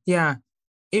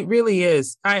 It really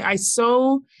is. I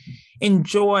so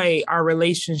enjoy our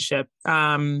relationship.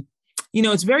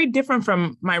 It's very different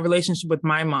from my relationship with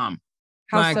my mom.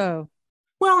 How so?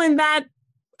 Well, in that,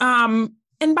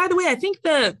 and by the way, I think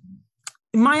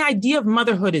my idea of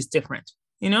motherhood is different,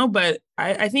 but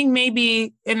I think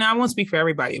maybe, and I won't speak for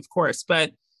everybody, of course,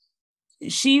 but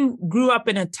she grew up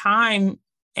in a time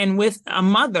and with a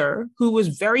mother who was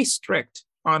very strict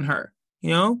on her,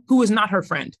 who was not her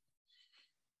friend.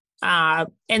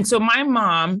 And so my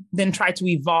mom then tried to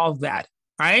evolve that,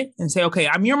 right? And say, okay,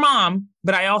 I'm your mom,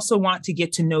 but I also want to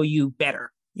get to know you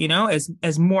better,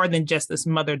 as more than just this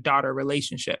mother-daughter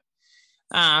relationship.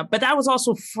 But that was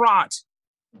also fraught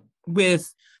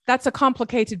with... That's a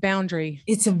complicated boundary.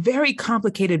 It's a very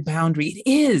complicated boundary. It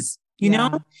is, you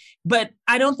know? But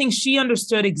I don't think she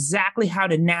understood exactly how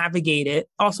to navigate it,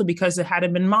 also because it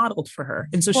hadn't been modeled for her.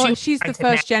 And so she's the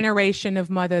first generation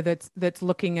of mother that's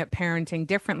looking at parenting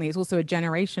differently. It's also a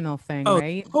generational thing,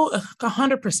 right?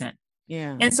 100%.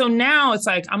 Yeah. And so now it's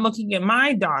like, I'm looking at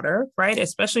my daughter, right?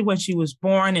 Especially when she was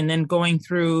born and then going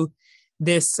through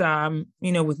this,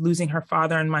 with losing her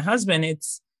father and my husband, it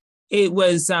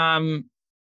was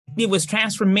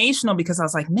transformational, because I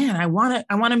was like, man, I want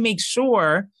to make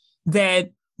sure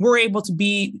that we're able to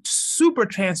be super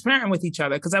transparent with each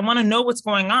other, because I want to know what's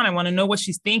going on. I want to know what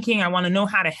she's thinking. I want to know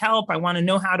how to help. I want to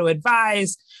know how to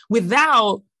advise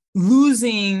without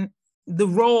losing the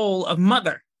role of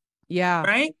mother. Yeah.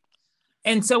 Right.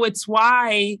 And so it's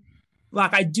why,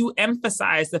 like, I do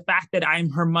emphasize the fact that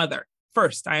I'm her mother.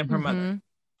 First, I am her mother,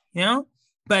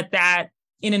 but that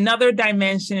in another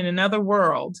dimension, in another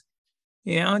world,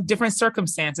 different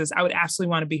circumstances, I would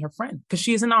absolutely want to be her friend, because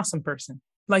she is an awesome person.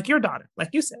 like your daughter, like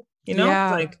you said,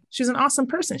 Yeah. like she's an awesome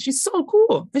person. She's so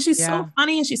cool and she's so Yeah.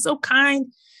 funny and she's so kind.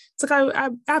 It's like, I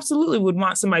absolutely would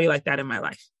want somebody like that in my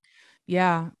life.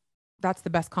 Yeah. That's the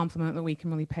best compliment that we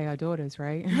can really pay our daughters,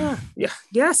 right? Yeah. Yeah.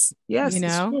 Yes. You Yes. It's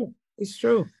know? true. It's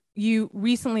true. You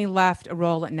recently left a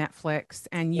role at Netflix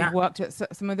and you've Yeah. worked at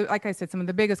some of the, like I said, some of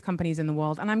the biggest companies in the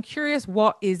world. And I'm curious,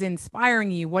 what is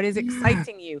inspiring you? What is Yeah.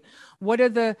 exciting you? What are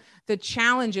the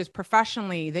challenges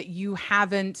professionally that you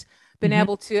haven't been Mhm.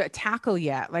 able to tackle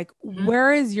yet? Like, Mhm.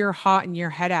 where is your heart and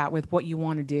your head at with what you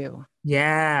want to do?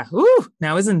 Yeah. Ooh.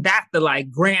 Now, isn't that the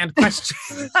like grand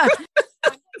question?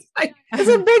 Like, it's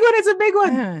a big one. It's a big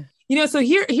one. So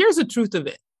here's the truth of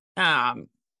it.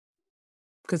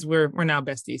 Because we're now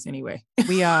besties anyway.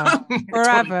 We are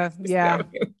forever. Yeah.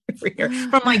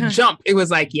 From like jump, it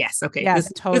was like, yes, okay.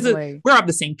 Yes, totally. We're of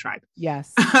the same tribe.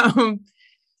 Yes.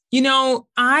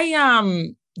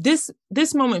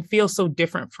 This moment feels so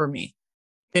different for me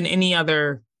than any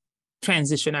other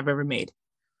transition I've ever made.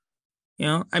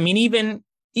 I mean, even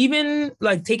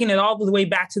like taking it all the way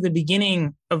back to the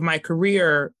beginning of my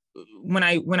career, when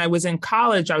I was in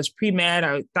college, I was pre-med.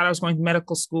 I thought I was going to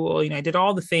medical school. I did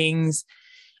all the things.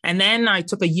 And then I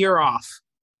took a year off,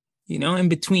 in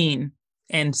between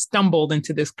and stumbled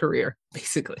into this career,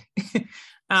 basically.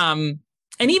 And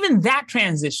even that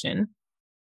transition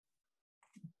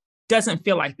doesn't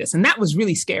feel like this. And that was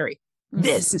really scary. Mm-hmm.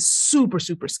 This is super,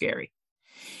 super scary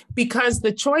because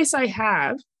the choice I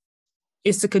have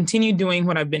is to continue doing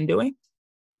what I've been doing,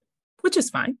 which is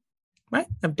fine, right?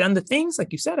 I've done the things,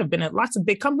 like you said, I've been at lots of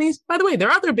big companies. By the way, there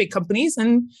are other big companies,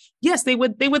 and yes, they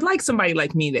would like somebody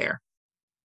like me there.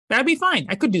 That'd be fine.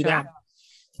 I could do that.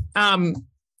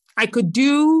 I could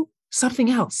do something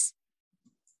else.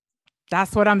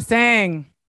 That's what I'm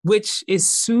saying. Which is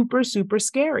super, super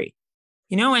scary,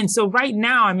 And so right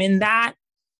now I'm in that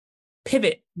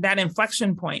pivot, that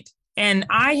inflection point. And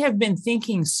I have been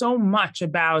thinking so much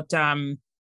about, my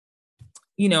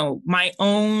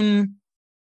own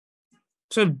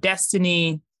sort of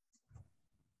destiny,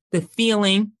 the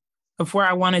feeling of where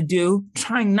I want to do,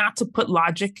 trying not to put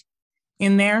logic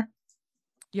in there.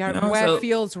 Yeah, where it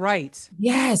feels right.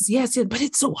 Yes. But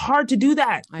it's so hard to do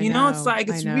that. It's like,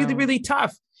 it's really, really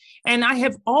tough. And I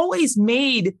have always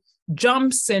made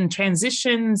jumps and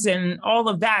transitions and all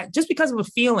of that just because of a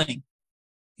feeling.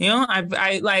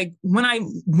 I like when I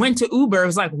went to Uber, it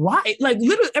was like, why? Like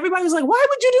literally everybody was like, why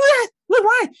would you do that? Like,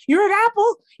 why? You're at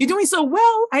Apple. You're doing so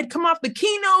well. I'd come off the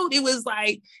keynote. It was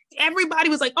like, everybody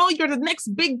was like, oh, you're the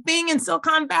next big thing in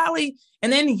Silicon Valley.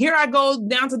 And then here I go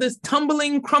down to this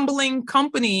tumbling, crumbling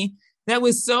company that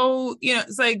was so,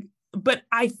 it's like, but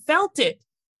I felt it.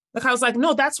 Like, I was like,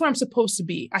 no, that's where I'm supposed to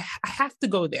be. I have to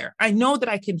go there. I know that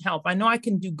I can help. I know I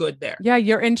can do good there. Yeah,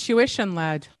 you're intuition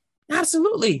led.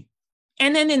 Absolutely.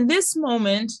 And then in this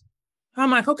moment, I'm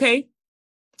like, okay,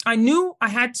 I knew I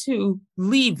had to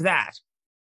leave that.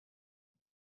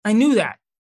 I knew that,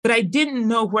 but I didn't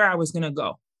know where I was going to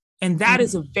go. And that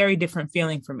is a very different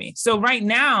feeling for me. So right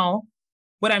now,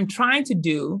 what I'm trying to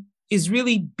do is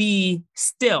really be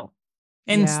still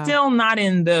and still not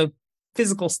in the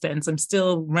physical sense. I'm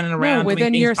still running around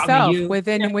within yourself,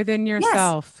 within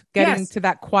yourself, getting to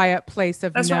that quiet place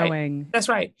of knowing. Right. That's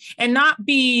right. And not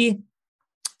be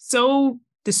so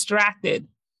distracted,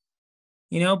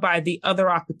 by the other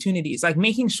opportunities, like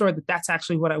making sure that that's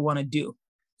actually what I want to do,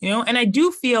 and I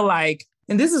do feel like,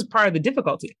 and this is part of the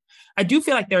difficulty, I do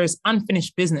feel like there is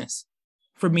unfinished business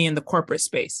for me in the corporate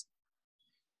space.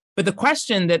 But the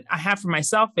question that I have for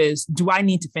myself is, do I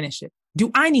need to finish it?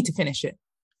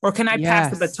 Or can I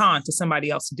pass the baton to somebody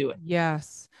else to do it?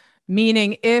 Yes.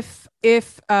 Meaning if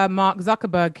Mark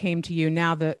Zuckerberg came to you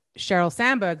now that Sheryl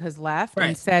Sandberg has left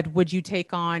and said, would you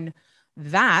take on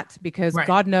that? Because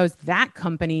God knows that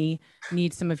company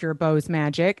needs some of your Bose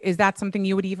magic. Is that something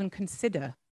you would even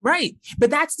consider? Right. But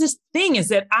that's this thing, is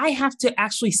that I have to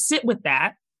actually sit with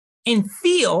that and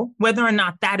feel whether or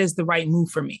not that is the right move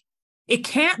for me. It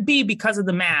can't be because of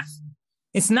the math.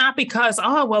 It's not because,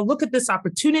 oh, well, look at this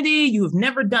opportunity. You have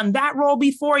never done that role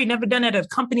before. You've never done it at a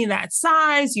company that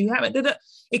size. You haven't.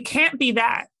 It can't be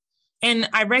that. And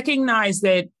I recognize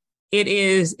that it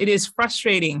is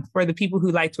frustrating for the people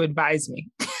who like to advise me.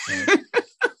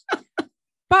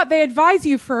 But they advise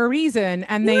you for a reason,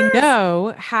 and they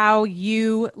know how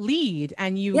you lead,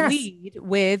 and you lead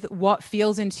with what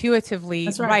feels intuitively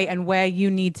right and where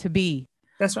you need to be.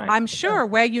 That's right. I'm sure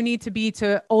where you need to be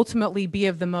to ultimately be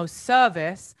of the most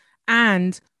service,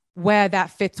 and where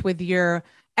that fits with your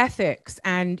ethics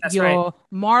and your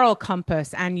moral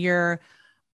compass and your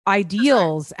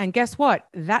ideals. And guess what?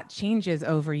 That changes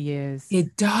over years.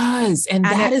 It does. And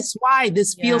And that is why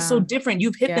this feels so yeah, different.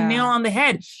 You've hit the nail yeah, on the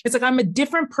head. It's like I'm a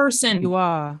different person you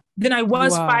are. than I You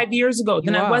was are. 5 years ago,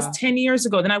 than You I was are. 10 years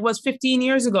ago, than I was 15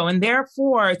 years ago. And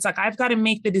therefore, it's like I've got to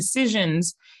make the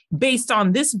decisions based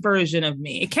on this version of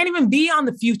me. It can't even be on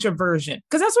the future version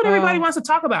because that's what everybody Oh, wants to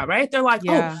talk about, right? They're like,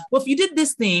 oh, yeah. well, if you did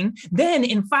this thing, then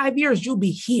in 5 years, you'll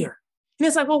be here. And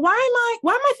it's like, well, why am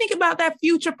I thinking about that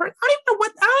future person? I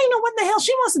don't even know what the hell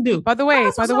she wants to do. By the How am I way,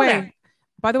 by supposed to the know that? way,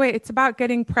 by the way, it's about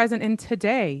getting present in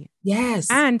today. Yes.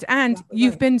 And Exactly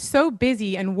you've right. been so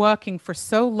busy and working for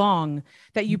so long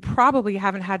that you probably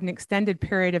haven't had an extended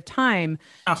period of time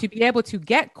Oh, to be able to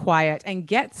get quiet and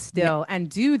get yeah, still and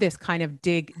do this kind of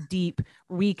dig deep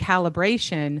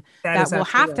recalibration that that is will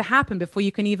have absolutely to right. happen before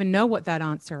you can even know what that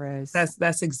answer is.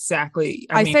 That's exactly.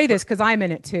 I I mean, say this because I'm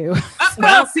in it too.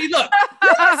 well, So see, look,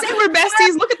 see, we're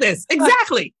besties. Look at this.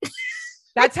 Exactly.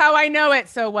 that's how I know it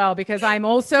so well because I'm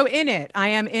also in it. I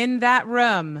am in that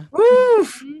room.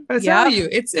 Oof, Mhm. I tell Yep. you,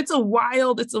 it's a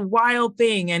wild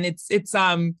thing, and it's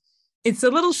a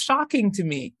little shocking to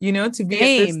me, to be at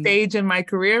this Same. stage in my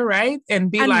career, right,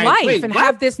 and be And like, life wait, and what?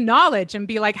 have this knowledge and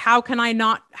be like, how can I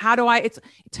not? How do I? It's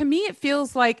to me, it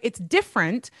feels like it's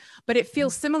different, but it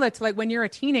feels similar to like when you're a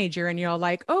teenager and you're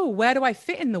like, oh, where do I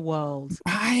fit in the world?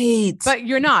 Right. But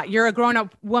you're not. You're a grown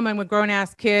up woman with grown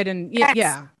ass kid and Yes.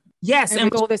 yeah, Yes, and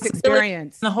and with all this responsibility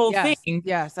experience. and the whole Yes, thing.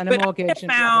 yes, and a But I have mortgage and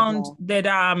blah blah found blah. that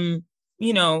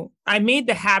I made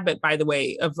the habit, by the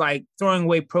way, of like throwing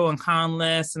away pro and con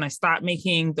lists, and I stopped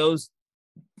making those,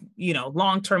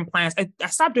 long-term plans. I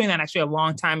stopped doing that actually a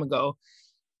long time ago.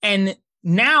 And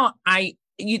now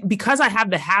because I have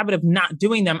the habit of not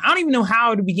doing them, I don't even know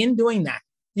how to begin doing that.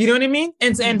 You know what I mean?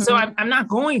 And so Hmm. I'm not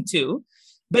going to,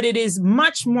 but it is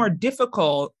much more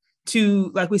difficult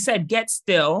to, like we said, get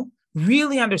still,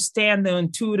 really understand the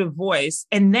intuitive voice,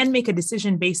 and then make a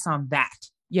decision based on that.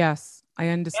 Yes, I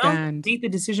understand. Make the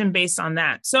decision based on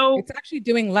that. So It's actually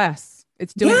doing less.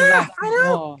 It's yeah, doing less, I not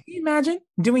know. more. Can you imagine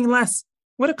doing less?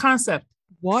 What a concept.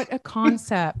 What a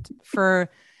concept for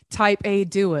type A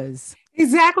doers.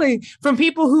 Exactly. From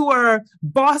people who are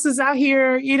bosses out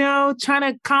here, trying to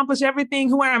accomplish everything,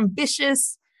 who are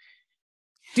ambitious,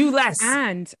 do less.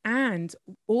 And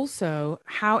also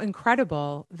how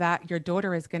incredible that your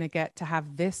daughter is going to get to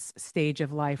have this stage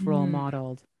of life role Mm,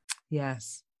 modeled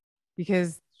yes,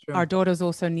 because true. our daughters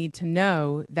also need to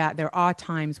know that there are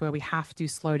times where we have to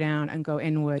slow down and go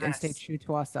inward and stay Yes, true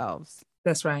to ourselves.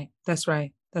 that's right. That's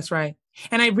right. That's right.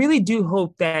 And I really do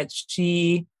hope that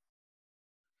she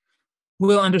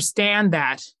will understand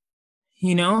that,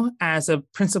 as a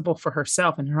principle for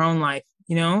herself in her own life.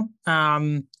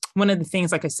 One of the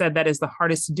things, like I said, that is the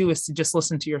hardest to do is to just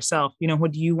listen to yourself.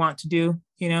 What do you want to do?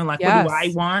 Like, what do I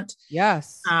Yes. want?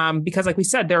 Yes. Because like we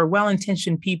said, there are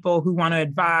well-intentioned people who want to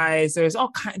advise. There's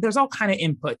all kind of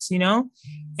inputs,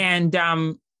 and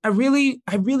I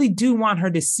really do want her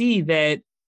to see that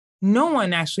no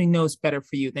one actually knows better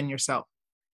for you than yourself,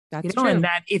 That's and true.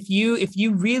 that if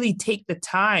you really take the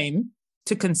time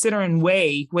to consider and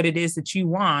weigh what it is that you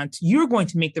want, you're going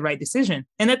to make the right decision,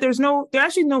 and that there's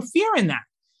actually no fear in that.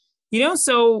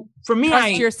 So for me, Trust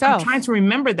I'm trying yourself. to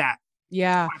remember that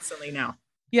Yeah. constantly now.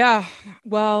 Yeah.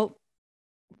 Well,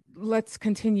 let's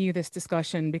continue this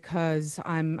discussion because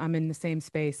I'm in the same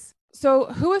space. So,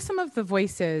 who are some of the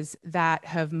voices that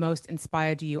have most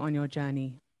inspired you on your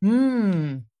journey?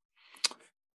 Hmm.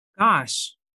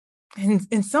 Gosh,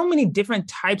 in so many different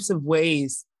types of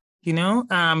ways.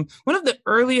 One of the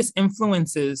earliest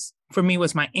influences for me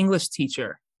was my English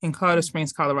teacher in Colorado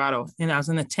Springs, Colorado, and I was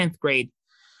in the 10th grade.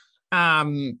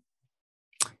 Um,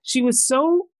 she was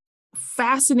so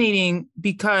fascinating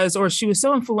or she was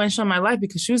so influential in my life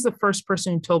because she was the first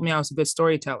person who told me I was a good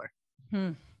storyteller.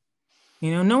 Hmm.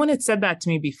 No one had said that to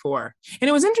me before. And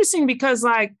it was interesting because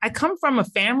like I come from a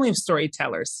family of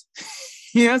storytellers.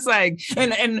 It's like,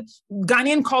 and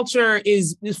Ghanaian culture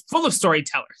is full of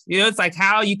storytellers. It's like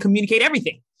how you communicate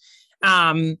everything.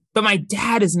 But my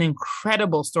dad is an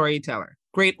incredible storyteller,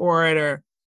 great orator,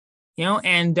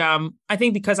 and I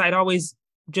think because I'd always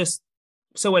just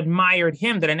so admired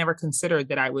him that I never considered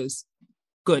that I was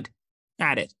good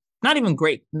at it. Not even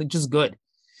great, just good.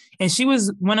 And she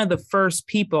was one of the first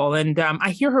people. And I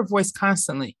hear her voice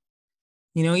constantly,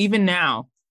 even now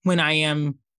when I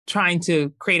am trying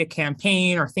to create a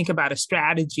campaign or think about a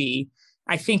strategy,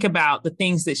 I think about the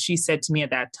things that she said to me at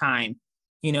that time,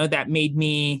 that made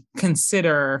me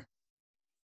consider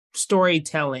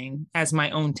storytelling as my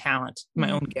own talent,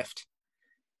 my own gift.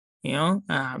 She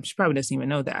probably doesn't even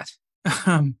know that.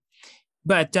 um,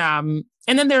 but and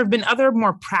then there have been other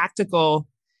more practical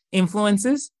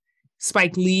influences.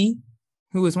 Spike Lee,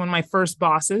 who was one of my first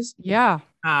bosses. Yeah.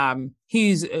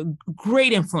 He's a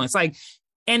great influence. Like,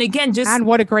 and again, just And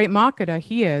what a great marketer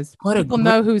he is. what a People great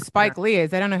know who Spike Lee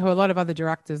is. They don't know who a lot of other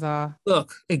directors are.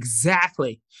 look,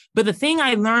 exactly. But the thing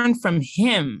I learned from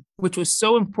him, which was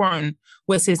so important,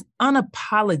 was his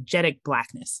unapologetic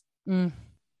Blackness. Mm.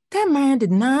 That man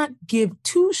did not give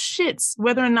two shits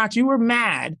whether or not you were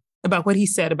mad about what he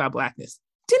said about Blackness.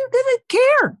 Didn't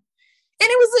care. And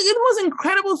it was an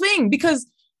incredible thing because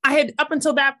I had up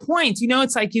until that point, you know,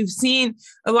 it's like you've seen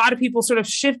a lot of people sort of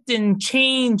shift and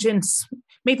change and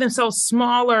make themselves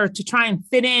smaller to try and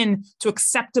fit in to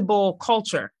acceptable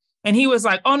culture. And he was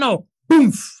like, oh no,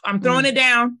 boom, I'm throwing it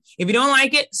down. If you don't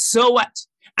like it, so what?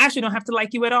 I actually don't have to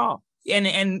like you at all.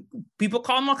 And people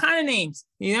call him all kind of names,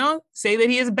 you know, say that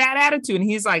he has a bad attitude. And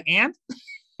he's like, and?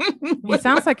 It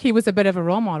sounds like he was a bit of a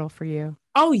role model for you.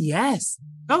 Oh, yes.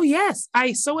 Oh, yes.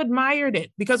 I so admired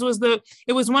it because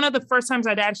it was one of the first times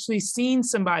I'd actually seen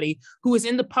somebody who was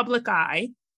in the public eye,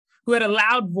 who had a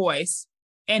loud voice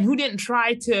and who didn't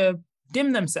try to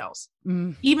dim themselves,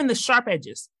 even the sharp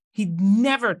edges. He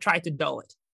never tried to dull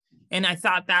it. And I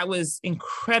thought that was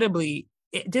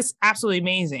just absolutely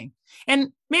amazing.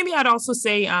 And maybe I'd also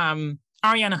say Ariana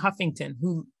Huffington,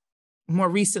 who more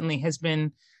recently has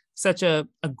been such a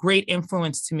great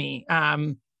influence to me.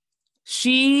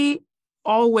 She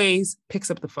always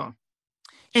picks up the phone.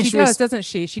 And she does, doesn't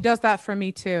she? She does that for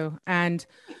me too. And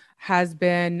has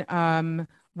been,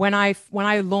 when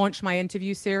I launched my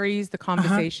interview series, The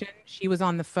Conversation, she was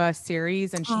on the first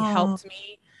series and she helped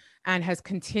me and has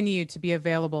continued to be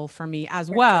available for me as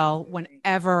well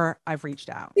whenever I've reached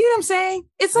out. You know what I'm saying?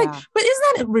 It's like, but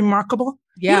isn't that remarkable?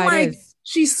 Yeah, it is.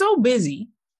 She's so busy.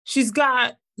 She's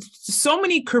got so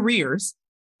many careers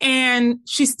and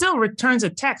she still returns a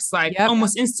text like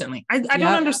almost instantly. I don't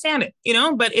understand it, you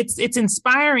know, but it's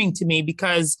inspiring to me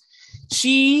because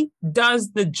she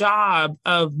does the job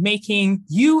of making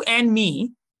you and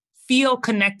me feel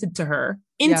connected to her,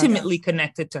 intimately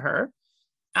connected to her,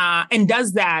 and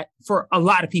does that for a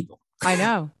lot of people. I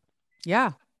know.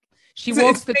 Yeah. She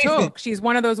walks the talk. She's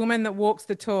one of those women that walks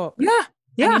the talk. Yeah.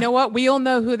 Yeah. And you know what? We all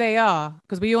know who they are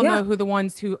because we all know who the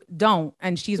ones who don't.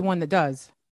 And she's one that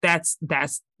does. That's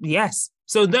yes.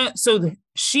 So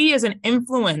she is an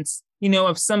influence, you know,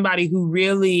 of somebody who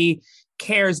really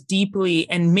cares deeply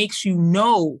and makes you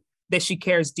know that she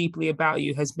cares deeply about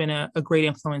you has been a great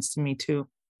influence to me too.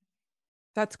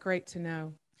 That's great to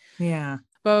know. Yeah.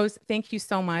 Bose, thank you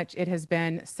so much. It has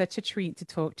been such a treat to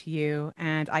talk to you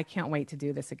and I can't wait to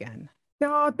do this again.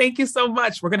 No, thank you so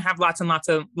much. We're going to have lots and lots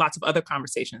of other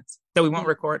conversations that we won't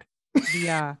record.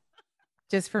 Yeah.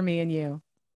 Just for me and you.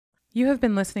 You have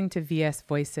been listening to VS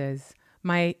Voices.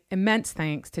 My immense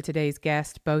thanks to today's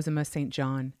guest, Bozoma St.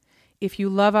 John. If you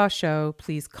love our show,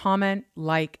 please comment,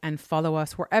 like, and follow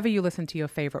us wherever you listen to your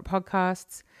favorite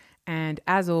podcasts. And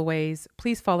as always,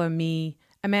 please follow me,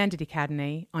 Amanda de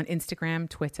Cadenet, on Instagram,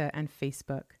 Twitter, and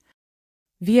Facebook.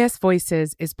 VS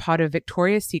Voices is part of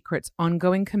Victoria's Secret's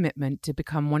ongoing commitment to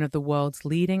become one of the world's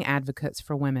leading advocates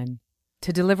for women.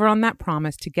 To deliver on that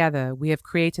promise together, we have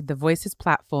created the Voices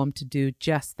platform to do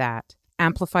just that.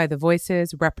 Amplify the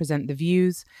voices, represent the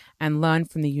views, and learn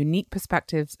from the unique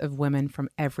perspectives of women from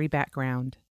every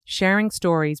background. Sharing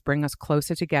stories bring us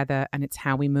closer together, and it's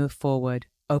how we move forward,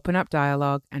 open up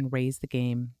dialogue, and raise the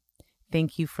game.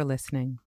 Thank you for listening.